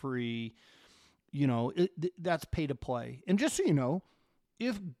for free. That's pay to play. And just so you know,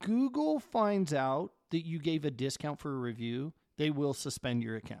 If Google finds out that you gave a discount for a review, they will suspend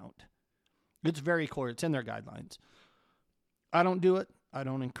your account. It's very clear. It's in their guidelines. I don't do it. I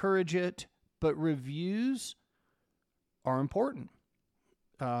don't encourage it. But reviews are important.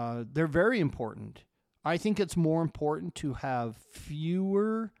 They're very important. I think it's more important to have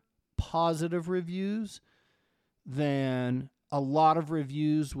fewer positive reviews than a lot of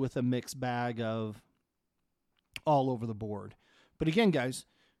reviews with a mixed bag of all over the board. But again, guys,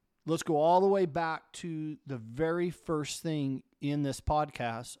 let's go all the way back to the very first thing in this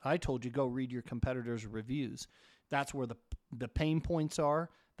podcast. I told you, go read your competitors' reviews. That's where the pain points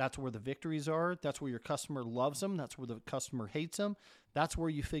are. That's where the victories are. That's where your customer loves them. That's where the customer hates them. That's where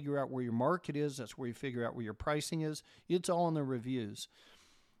you figure out where your market is. That's where you figure out where your pricing is. It's all in the reviews.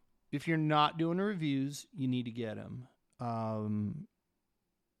 If you're not doing the reviews, you need to get them. And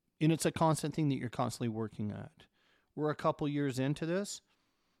it's a constant thing that you're constantly working at. We're a couple years into this.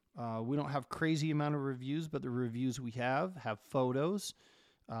 We don't have crazy amount of reviews, but the reviews we have photos.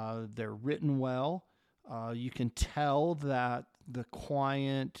 They're written well. You can tell that the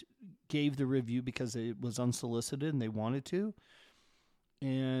client gave the review because it was unsolicited and they wanted to.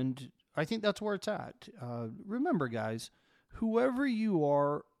 And I think that's where it's at. Remember, guys, whoever you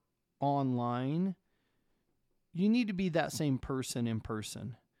are online, you need to be that same person in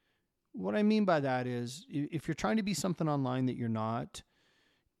person. What I mean by that is if you're trying to be something online that you're not,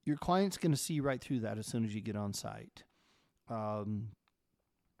 your client's going to see right through that as soon as you get on site. You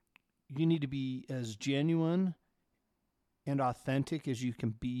need to be as genuine and authentic as you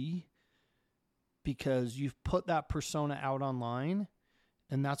can be because you've put that persona out online,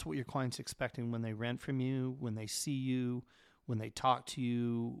 and that's what your client's expecting when they rent from you, when they see you, when they talk to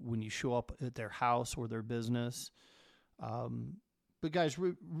you, when you show up at their house or their business. But guys,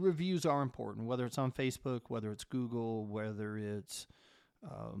 reviews are important, whether it's on Facebook, whether it's Google, whether it's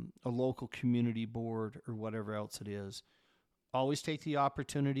a local community board or whatever else it is. Always take the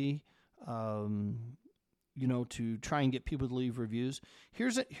opportunity, to try and get people to leave reviews.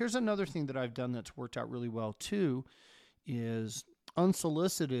 Here's another thing that I've done that's worked out really well too, is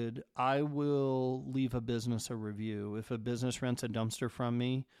unsolicited, I will leave a business a review. If a business rents a dumpster from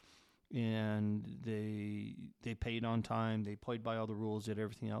me and they paid on time, they played by all the rules, did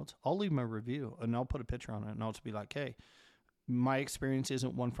everything else, I'll leave my review and I'll put a picture on it and I'll just be like, hey, my experience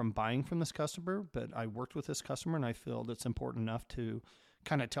isn't one from buying from this customer, but I worked with this customer and I feel that's important enough to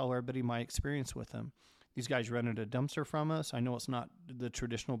kind of tell everybody my experience with them. These guys rented a dumpster from us. I know it's not the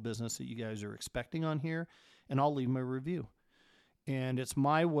traditional business that you guys are expecting on here, and I'll leave my review. And it's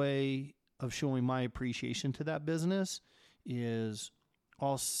my way of showing my appreciation to that business is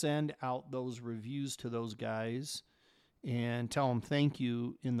I'll send out those reviews to those guys and tell them thank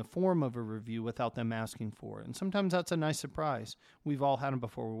you in the form of a review without them asking for it. And sometimes that's a nice surprise. We've all had them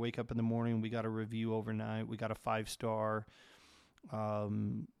before. We wake up in the morning, we got a review overnight, we got a 5-star.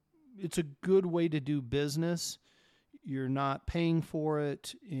 It's a good way to do business. You're not paying for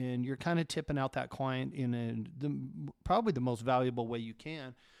it, and you're kind of tipping out that client in probably the most valuable way you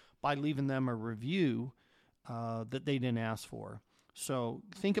can by leaving them a review that they didn't ask for. So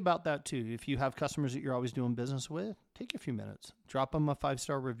think about that too. If you have customers that you're always doing business with, take a few minutes. Drop them a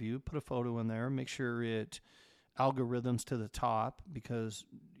 5-star review, put a photo in there, make sure it algorithms to the top because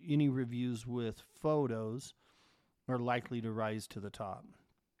any reviews with photos are likely to rise to the top.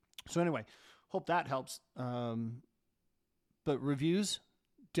 So anyway, hope that helps. But reviews,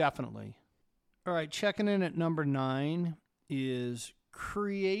 definitely. All right, checking in at number 9 is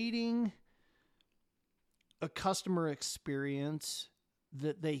creating a customer experience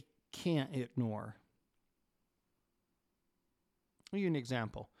that they can't ignore. I'll give you an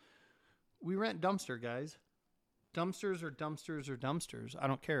example. We rent dumpster, guys. Dumpsters are dumpsters or dumpsters. I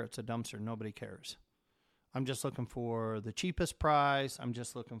don't care. It's a dumpster. Nobody cares. I'm just looking for the cheapest price. I'm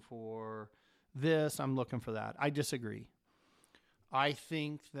just looking for this. I'm looking for that. I disagree. I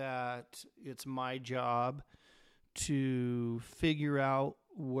think that it's my job to figure out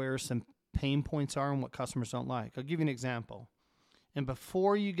where some pain points are and what customers don't like. I'll give you an example. And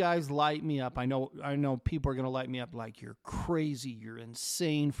before you guys light me up, I know people are going to light me up like you're crazy, you're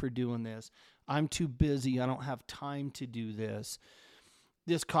insane for doing this. I'm too busy. I don't have time to do this.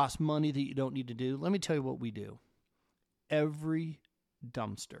 This costs money that you don't need to do. Let me tell you what we do. Every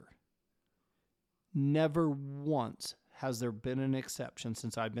dumpster, never once has there been an exception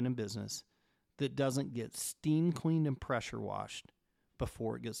since I've been in business that doesn't get steam cleaned and pressure washed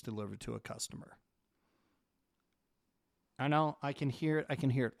before it gets delivered to a customer. I know, I can hear it. I can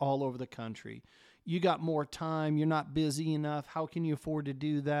hear it all over the country. You got more time. You're not busy enough. How can you afford to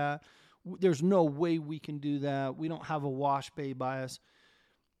do that? There's no way we can do that. We don't have a wash bay by us.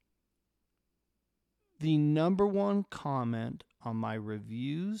 The number one comment on my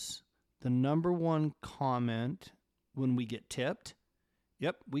reviews, the number one comment when we get tipped.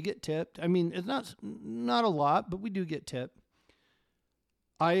 Yep, we get tipped. I mean, it's not a lot, but we do get tipped.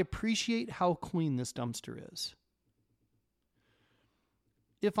 I appreciate how clean this dumpster is.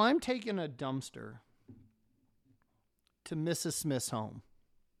 If I'm taking a dumpster to Mrs. Smith's home,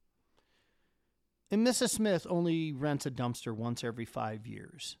 and Mrs. Smith only rents a dumpster once every 5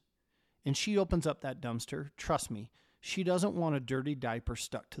 years, and she opens up that dumpster, trust me, she doesn't want a dirty diaper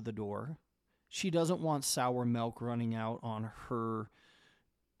stuck to the door. She doesn't want sour milk running out on her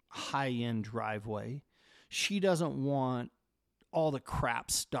high-end driveway. She doesn't want all the crap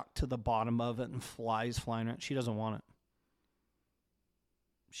stuck to the bottom of it and flies flying around. She doesn't want it.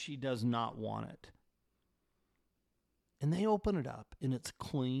 She does not want it. And they open it up, and it's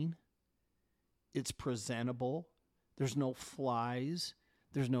clean. It's presentable. There's no flies.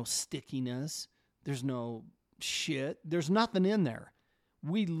 There's no stickiness. There's no shit. There's nothing in there.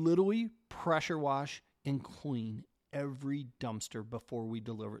 We literally pressure wash and clean every dumpster before we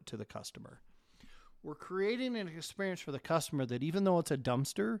deliver it to the customer. We're creating an experience for the customer that even though it's a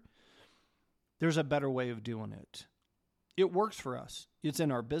dumpster, there's a better way of doing it. It works for us. It's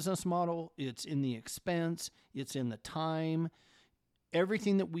in our business model. It's in the expense. It's in the time.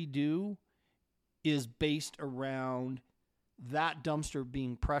 Everything that we do is based around that dumpster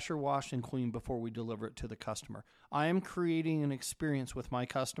being pressure washed and cleaned before we deliver it to the customer. I am creating an experience with my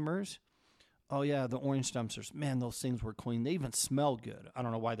customers. Oh yeah, the orange dumpsters. Man, those things were clean. They even smell good. I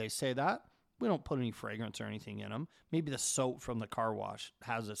don't know why they say that. We don't put any fragrance or anything in them. Maybe the soap from the car wash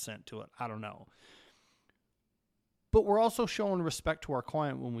has a scent to it. I don't know. But we're also showing respect to our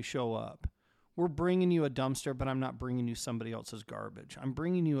client when we show up. We're bringing you a dumpster, but I'm not bringing you somebody else's garbage. I'm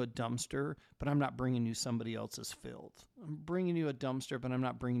bringing you a dumpster, but I'm not bringing you somebody else's filth. I'm bringing you a dumpster, but I'm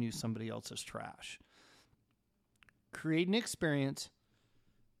not bringing you somebody else's trash. Create an experience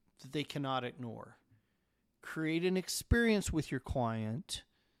that they cannot ignore. Create an experience with your client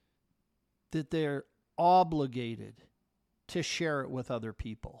that they're obligated to share it with other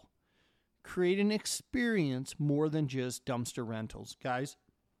people. Create an experience more than just dumpster rentals. Guys,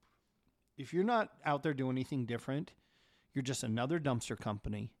 if you're not out there doing anything different, you're just another dumpster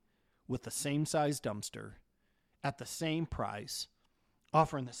company with the same size dumpster at the same price,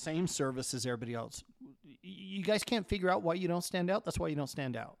 offering the same service as everybody else. You guys can't figure out why you don't stand out? That's why you don't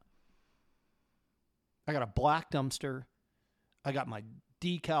stand out. I got a black dumpster. I got my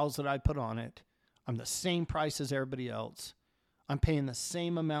decals that I put on it. I'm the same price as everybody else. I'm paying the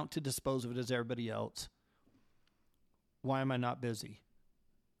same amount to dispose of it as everybody else. Why am I not busy?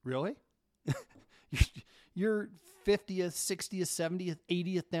 Really? You're 50th, 60th, 70th,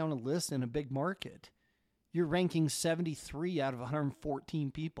 80th down a list in a big market. You're ranking 73 out of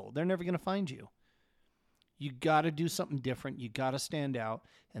 114 people. They're never going to find you. You got to do something different. You got to stand out.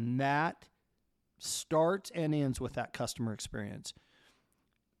 And that starts and ends with that customer experience.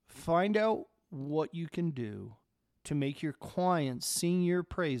 Find out what you can do to make your clients sing your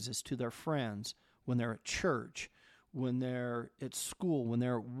praises to their friends when they're at church, when they're at school, when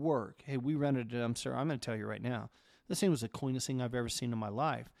they're at work. Hey, we rented a dumpster. I'm going to tell you right now, this thing was the cleanest thing I've ever seen in my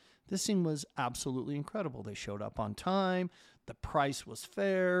life. This thing was absolutely incredible. They showed up on time. The price was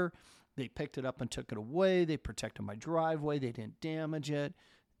fair. They picked it up and took it away. They protected my driveway. They didn't damage it.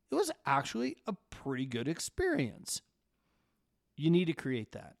 It was actually a pretty good experience. You need to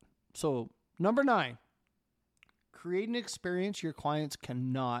create that. So, number 9. Create an experience your clients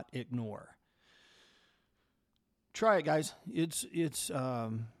cannot ignore. Try it, guys. It's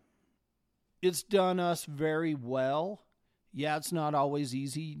done us very well. Yeah, it's not always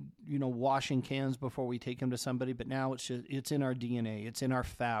easy, washing cans before we take them to somebody, but now it's in our DNA. It's in our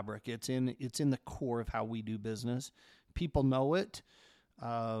fabric. It's in the core of how we do business. People know it.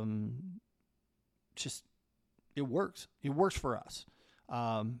 It works. It works for us.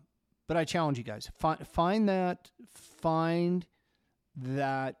 But I challenge you guys, find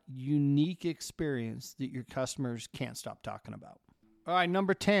that unique experience that your customers can't stop talking about. All right,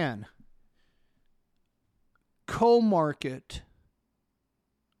 number 10, co-market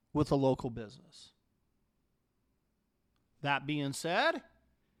with a local business. That being said,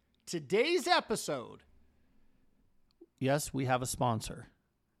 today's episode, yes, we have a sponsor,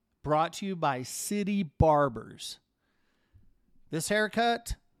 brought to you by City Barbers. This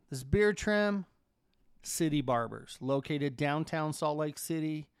haircut, this beard trim, City Barbers, located downtown Salt Lake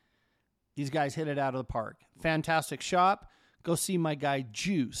City. These guys hit it out of the park. Fantastic shop. Go see my guy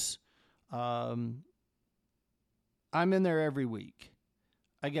Juice. I'm in there every week.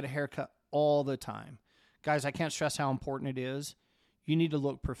 I get a haircut all the time. Guys, I can't stress how important it is. You need to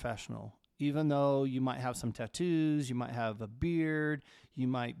look professional. Even though you might have some tattoos, you might have a beard, you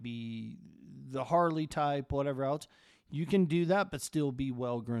might be the Harley type, whatever else, you can do that, but still be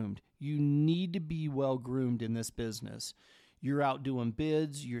well groomed. You need to be well groomed in this business. You're out doing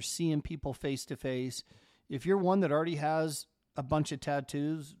bids, you're seeing people face to face. If you're one that already has a bunch of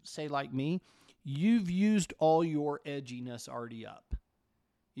tattoos, say like me, you've used all your edginess already up.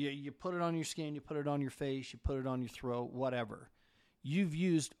 You put it on your skin, you put it on your face, you put it on your throat, whatever. You've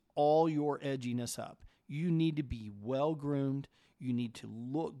used all your edginess up. You need to be well groomed. You need to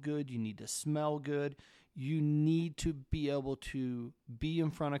look good. You need to smell good. You need to be able to be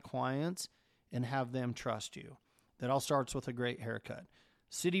in front of clients and have them trust you. That all starts with a great haircut.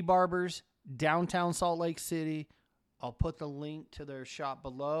 City Barbers, downtown Salt Lake City. I'll put the link to their shop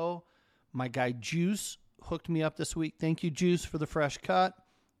below. My guy Juice hooked me up this week. Thank you, Juice, for the fresh cut.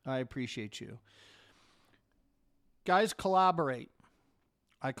 I appreciate you. Guys, collaborate.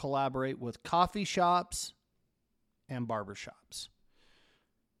 I collaborate with coffee shops and barber shops.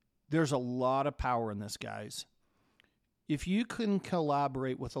 There's a lot of power in this, guys. If you can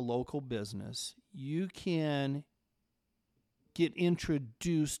collaborate with a local business, you can get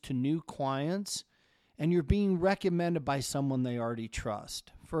introduced to new clients, and you're being recommended by someone they already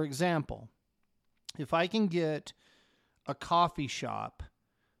trust. For example, if I can get a coffee shop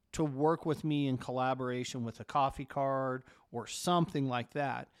to work with me in collaboration with a coffee card or something like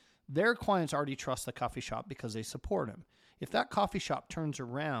that, their clients already trust the coffee shop because they support them. If that coffee shop turns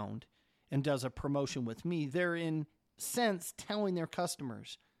around and does a promotion with me, they're in sense telling their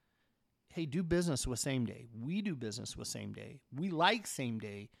customers, hey, do business with Same Day. We do business with Same Day. We like Same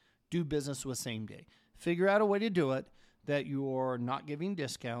Day. Do business with Same Day. Figure out a way to do it that you're not giving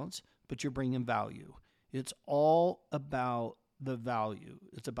discounts, but you're bringing value. It's all about the value.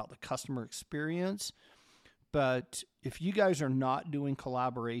 It's about the customer experience. But if you guys are not doing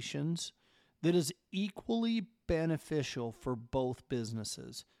collaborations, that is equally beneficial for both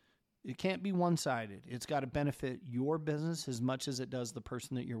businesses. It can't be one-sided. It's got to benefit your business as much as it does the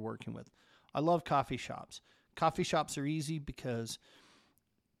person that you're working with. I love coffee shops. Coffee shops are easy because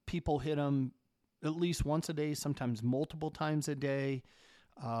people hit them at least once a day, sometimes multiple times a day.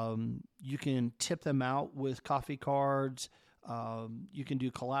 You can tip them out with coffee cards. You can do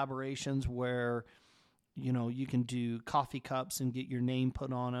collaborations where, you can do coffee cups and get your name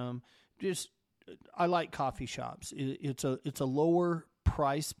put on them. I like coffee shops. It's a lower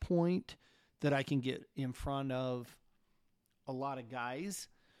price point that I can get in front of a lot of guys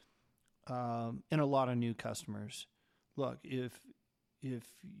and a lot of new customers. Look, if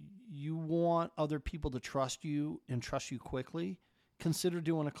you want other people to trust you and trust you quickly, consider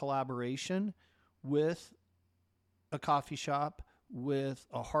doing a collaboration with a coffee shop, with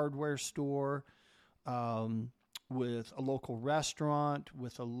a hardware store, with a local restaurant,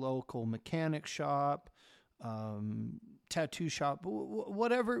 with a local mechanic shop, tattoo shop,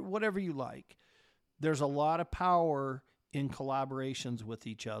 whatever you like. There's a lot of power in collaborations with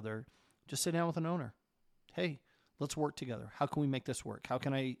each other. Just sit down with an owner. Hey, let's work together. How can we make this work? How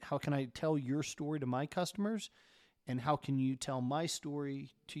can I tell your story to my customers? And how can you tell my story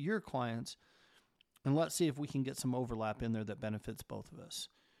to your clients? And let's see if we can get some overlap in there that benefits both of us.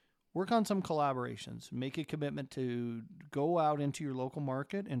 Work on some collaborations. Make a commitment to go out into your local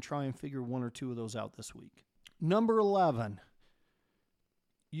market and try and figure one or two of those out this week. Number 11,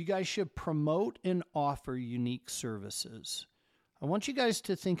 you guys should promote and offer unique services. I want you guys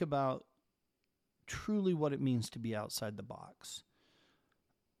to think about truly what it means to be outside the box.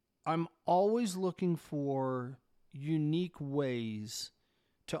 I'm always looking for unique ways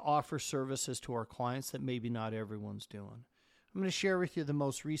to offer services to our clients that maybe not everyone's doing. I'm going to share with you the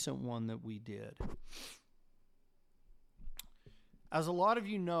most recent one that we did. As a lot of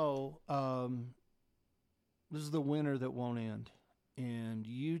you know, this is the winter that won't end. In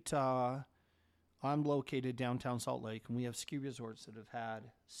Utah, I'm located downtown Salt Lake, and we have ski resorts that have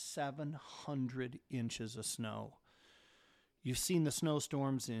had 700 inches of snow. You've seen the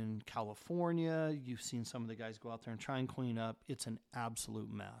snowstorms in California. You've seen some of the guys go out there and try and clean up. It's an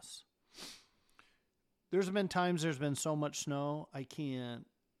absolute mess. There's been times there's been so much snow, I can't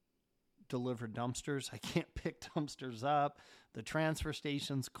deliver dumpsters. I can't pick dumpsters up. The transfer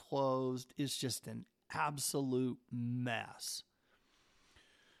station's closed. It's just an absolute mess.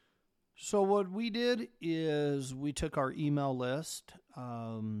 So what we did is we took our email list,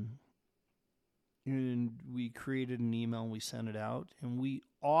 and we created an email and we sent it out, and we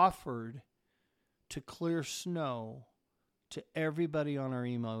offered to clear snow to everybody on our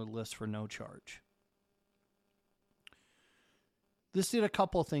email list for no charge. This did a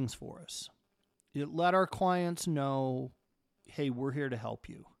couple of things for us. It let our clients know, hey, we're here to help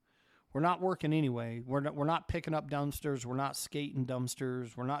you. We're not working anyway. We're not picking up dumpsters. We're not skating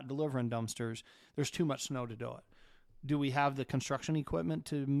dumpsters. We're not delivering dumpsters. There's too much snow to do it. Do we have the construction equipment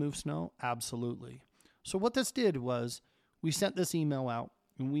to move snow? Absolutely. So what this did was we sent this email out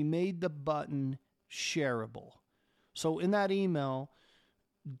and we made the button shareable. So in that email,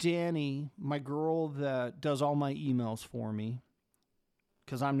 Danny, my girl that does all my emails for me,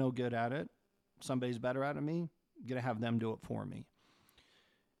 because I'm no good at it, somebody's better at it than me, I'm going to have them do it for me.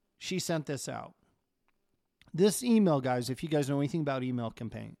 She sent this out. This email, guys, if you guys know anything about email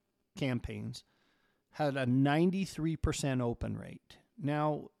campaigns, had a 93% open rate.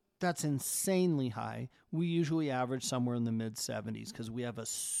 Now, that's insanely high. We usually average somewhere in the mid-70s because we have a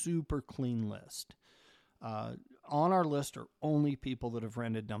super clean list. On our list are only people that have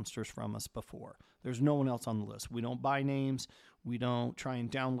rented dumpsters from us before. There's no one else on the list. We don't buy names. We don't try and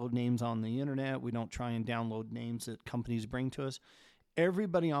download names on the internet. We don't try and download names that companies bring to us.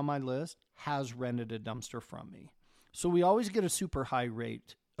 Everybody on my list has rented a dumpster from me. So we always get a super high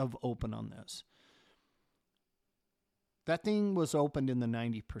rate of open on this. That thing was opened in the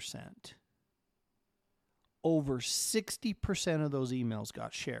 90%. Over 60% of those emails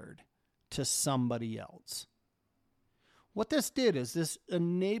got shared to somebody else. What this did is this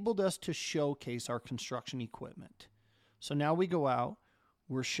enabled us to showcase our construction equipment. So now we go out,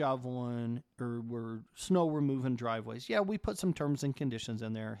 we're shoveling or we're snow removing driveways. Yeah, we put some terms and conditions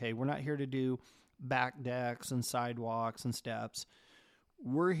in there. Hey, we're not here to do back decks and sidewalks and steps.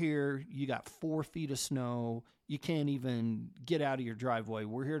 We're here, you got 4 feet of snow. You can't even get out of your driveway.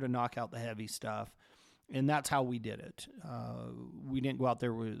 We're here to knock out the heavy stuff. And that's how we did it. We didn't go out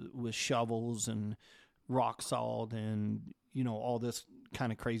there with shovels and rock salt and, all this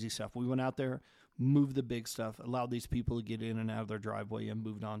kind of crazy stuff. We went out there, moved the big stuff, allowed these people to get in and out of their driveway and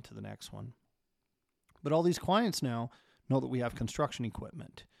moved on to the next one. But all these clients now know that we have construction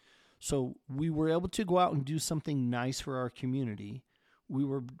equipment. So we were able to go out and do something nice for our community. We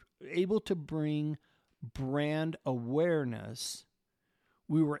were able to bring brand awareness.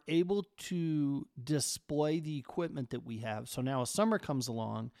 We were able to display the equipment that we have. So now as summer comes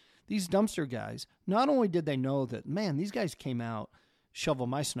along, these dumpster guys, not only did they know that, man, these guys came out, shovel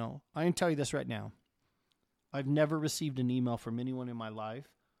my snow. I can tell you this right now. I've never received an email from anyone in my life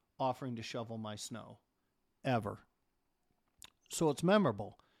offering to shovel my snow, ever. So it's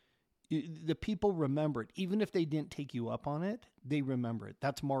memorable. The people remember it. Even if they didn't take you up on it, they remember it.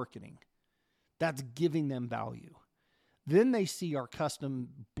 That's marketing. That's giving them value. Then they see our custom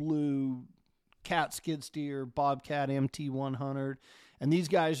blue Cat skid steer, Bobcat MT100. And these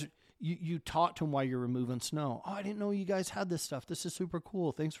guys, you talk to them while you're removing snow. Oh, I didn't know you guys had this stuff. This is super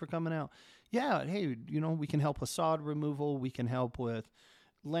cool. Thanks for coming out. Yeah, hey, we can help with sod removal. We can help with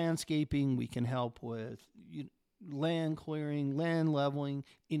landscaping. We can help with land clearing, land leveling,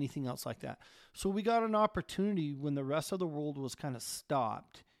 anything else like that. So we got an opportunity when the rest of the world was kind of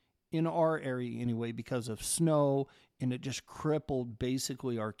stopped, in our area anyway, because of snow, and it just crippled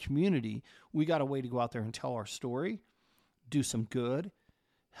basically our community. We got a way to go out there and tell our story, do some good,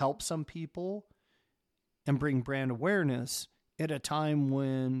 help some people, and bring brand awareness at a time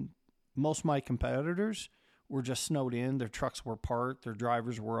when most of my competitors were just snowed in. Their trucks were parked, their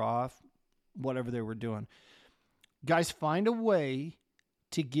drivers were off, whatever they were doing. Guys, find a way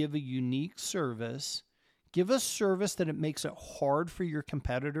to give a unique service. Give a service that it makes it hard for your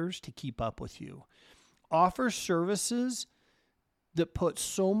competitors to keep up with you. Offer services that put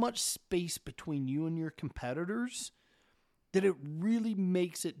so much space between you and your competitors that it really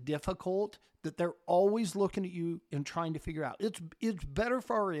makes it difficult, that they're always looking at you and trying to figure out. It's better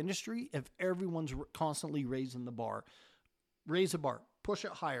for our industry if everyone's constantly raising the bar. Raise the bar, push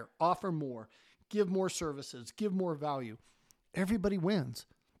it higher, offer more, give more services, give more value. Everybody wins.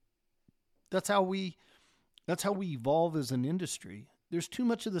 That's how we evolve as an industry. There's too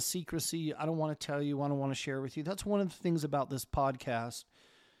much of the secrecy. I don't want to tell you. I don't want to share with you. That's one of the things about this podcast.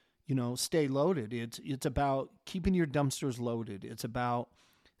 Stay loaded. It's about keeping your dumpsters loaded. It's about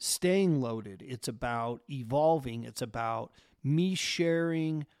staying loaded. It's about evolving. It's about me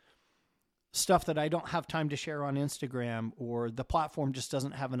sharing stuff that I don't have time to share on Instagram, or the platform just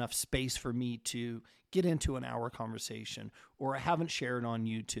doesn't have enough space for me to get into an hour conversation, or I haven't shared on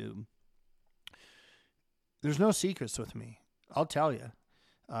YouTube. There's no secrets with me. I'll tell you.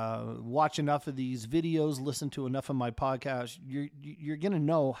 Watch enough of these videos, listen to enough of my podcasts, you're going to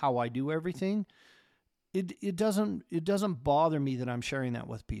know how I do everything. It doesn't bother me that I'm sharing that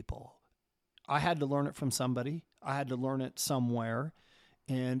with people. I had to learn it from somebody. I had to learn it somewhere,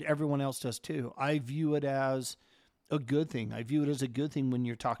 and everyone else does too. I view it as a good thing. I view it as a good thing when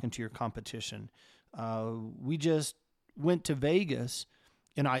you're talking to your competition. We just went to Vegas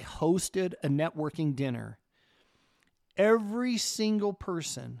and I hosted a networking dinner. Every single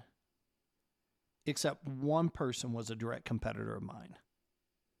person except one person was a direct competitor of mine.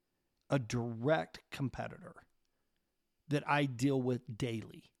 A direct competitor that I deal with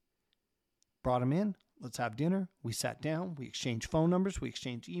daily. Brought him in. Let's have dinner. We sat down. We exchanged phone numbers. We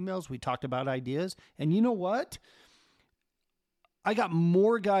exchanged emails. We talked about ideas. And you know what? I got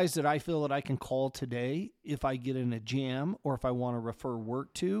more guys that I feel that I can call today if I get in a jam or if I want to refer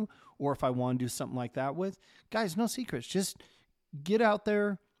work to or if I want to do something like that with. Guys, no secrets. Just get out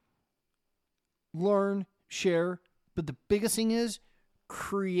there, learn, share. But the biggest thing is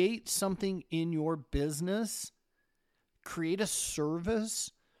create something in your business. Create a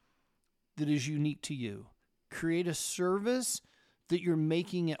service that is unique to you. Create a service that you're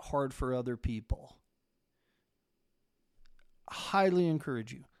making it hard for other people. Highly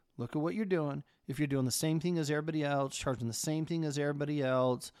encourage you. Look at what you're doing. If you're doing the same thing as everybody else, charging the same thing as everybody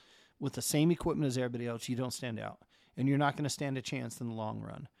else, with the same equipment as everybody else, you don't stand out. And you're not going to stand a chance in the long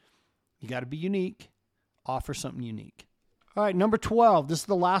run. You got to be unique. Offer something unique. All right, number 12. This is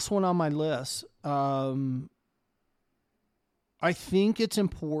the last one on my list. I think it's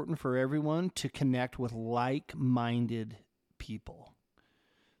important for everyone to connect with like-minded people.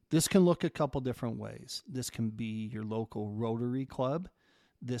 This can look a couple different ways. This can be your local Rotary Club.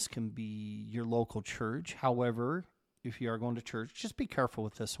 This can be your local church. However, if you are going to church, just be careful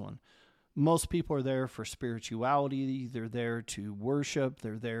with this one. Most people are there for spirituality. They're there to worship.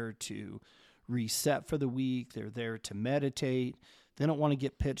 They're there to reset for the week. They're there to meditate. They don't want to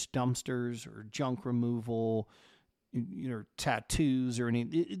get pitched dumpsters or junk removal, tattoos or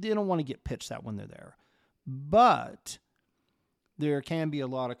anything. They don't want to get pitched that when they're there. But there can be a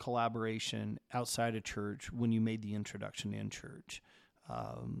lot of collaboration outside of church when you made the introduction in church.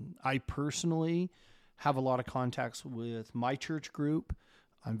 I personally have a lot of contacts with my church group.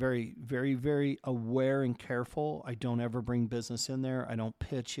 I'm very, very, very aware and careful. I don't ever bring business in there. I don't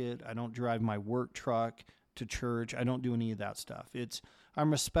pitch it. I don't drive my work truck to church. I don't do any of that stuff.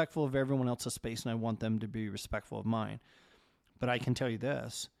 I'm respectful of everyone else's space, and I want them to be respectful of mine. But I can tell you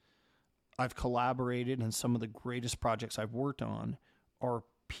this. I've collaborated, and some of the greatest projects I've worked on are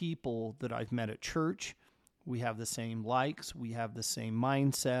people that I've met at church. We have the same likes. We have the same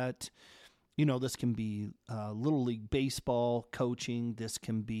mindset. This can be Little League baseball coaching. This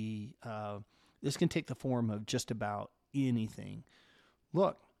can take the form of just about anything.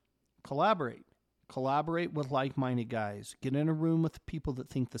 Look, collaborate. Collaborate with like-minded guys. Get in a room with people that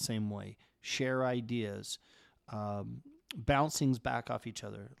think the same way. Share ideas. Bounce things back off each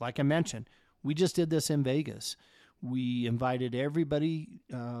other. Like I mentioned, we just did this in Vegas. We invited everybody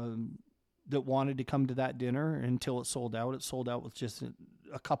that wanted to come to that dinner until it sold out. It sold out with just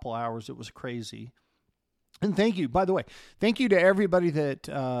a couple hours. It was crazy. And thank you, by the way, thank you to everybody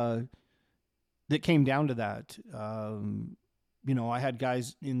that came down to that. I had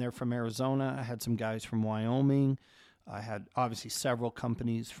guys in there from Arizona. I had some guys from Wyoming. I had obviously several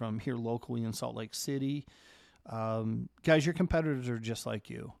companies from here locally in Salt Lake City. Guys, your competitors are just like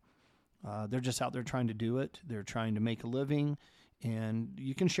you. They're just out there trying to do it. They're trying to make a living, and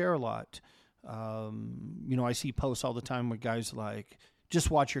you can share a lot. I see posts all the time where guys like, just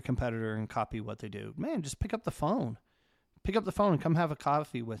watch your competitor and copy what they do. Man, just pick up the phone. Pick up the phone and come have a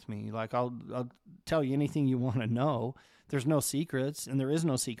coffee with me. Like, I'll tell you anything you want to know. There's no secrets, and there is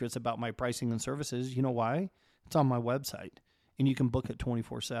no secrets about my pricing and services. You know why? It's on my website, and you can book it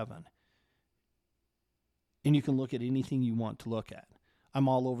 24/7. And you can look at anything you want to look at. I'm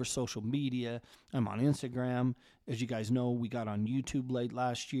all over social media. I'm on Instagram. As you guys know, we got on YouTube late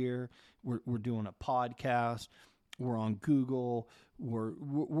last year. We're doing a podcast. We're on Google.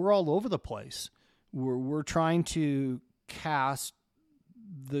 We're all over the place. We're trying to cast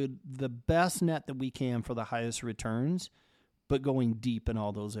the best net that we can for the highest returns, but going deep in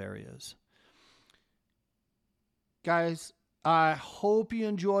all those areas. Guys, I hope you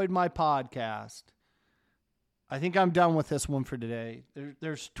enjoyed my podcast. I think I'm done with this one for today.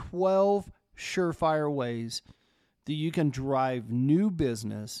 There's 12 surefire ways that you can drive new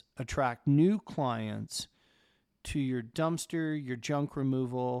business, attract new clients to your dumpster, your junk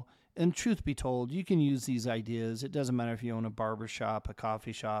removal. And truth be told, you can use these ideas. It doesn't matter if you own a barber shop, a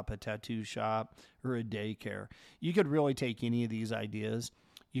coffee shop, a tattoo shop, or a daycare. You could really take any of these ideas.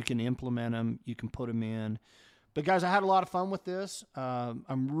 You can implement them. You can put them in. But guys, I had a lot of fun with this.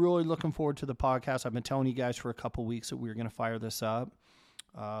 I'm really looking forward to the podcast. I've been telling you guys for a couple weeks that we were going to fire this up.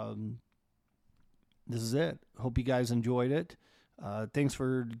 This is it. Hope you guys enjoyed it. Thanks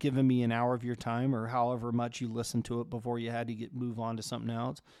for giving me an hour of your time or however much you listened to it before you had to move on to something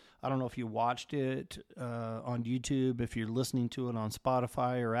else. I don't know if you watched it on YouTube, if you're listening to it on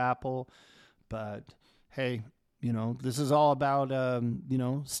Spotify or Apple, but hey, this is all about,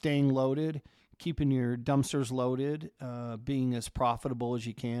 staying loaded, keeping your dumpsters loaded, being as profitable as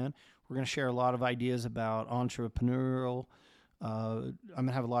you can. We're going to share a lot of ideas about entrepreneurial. I'm going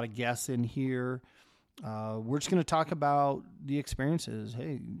to have a lot of guests in here. We're just going to talk about the experiences.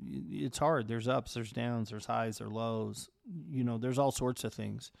 Hey, it's hard. There's ups, there's downs, there's highs, there's lows. There's all sorts of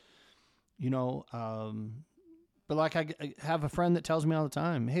things. But like I have a friend that tells me all the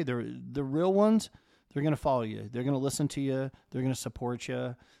time, hey, the real ones, they're going to follow you. They're going to listen to you. They're going to support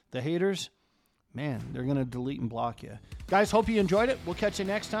you. The haters, man, they're going to delete and block you. Guys, hope you enjoyed it. We'll catch you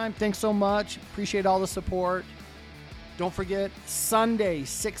next time. Thanks so much. Appreciate all the support. Don't forget, Sunday,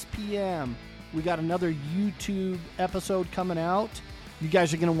 6 p.m., we got another YouTube episode coming out. You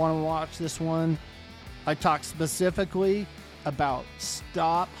guys are going to want to watch this one. I talk specifically about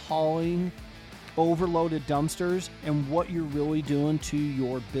stop hauling overloaded dumpsters and what you're really doing to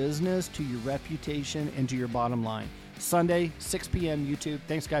your business, to your reputation, and to your bottom line. Sunday, 6 p.m. YouTube.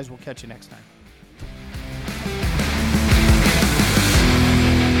 Thanks, guys. We'll catch you next time.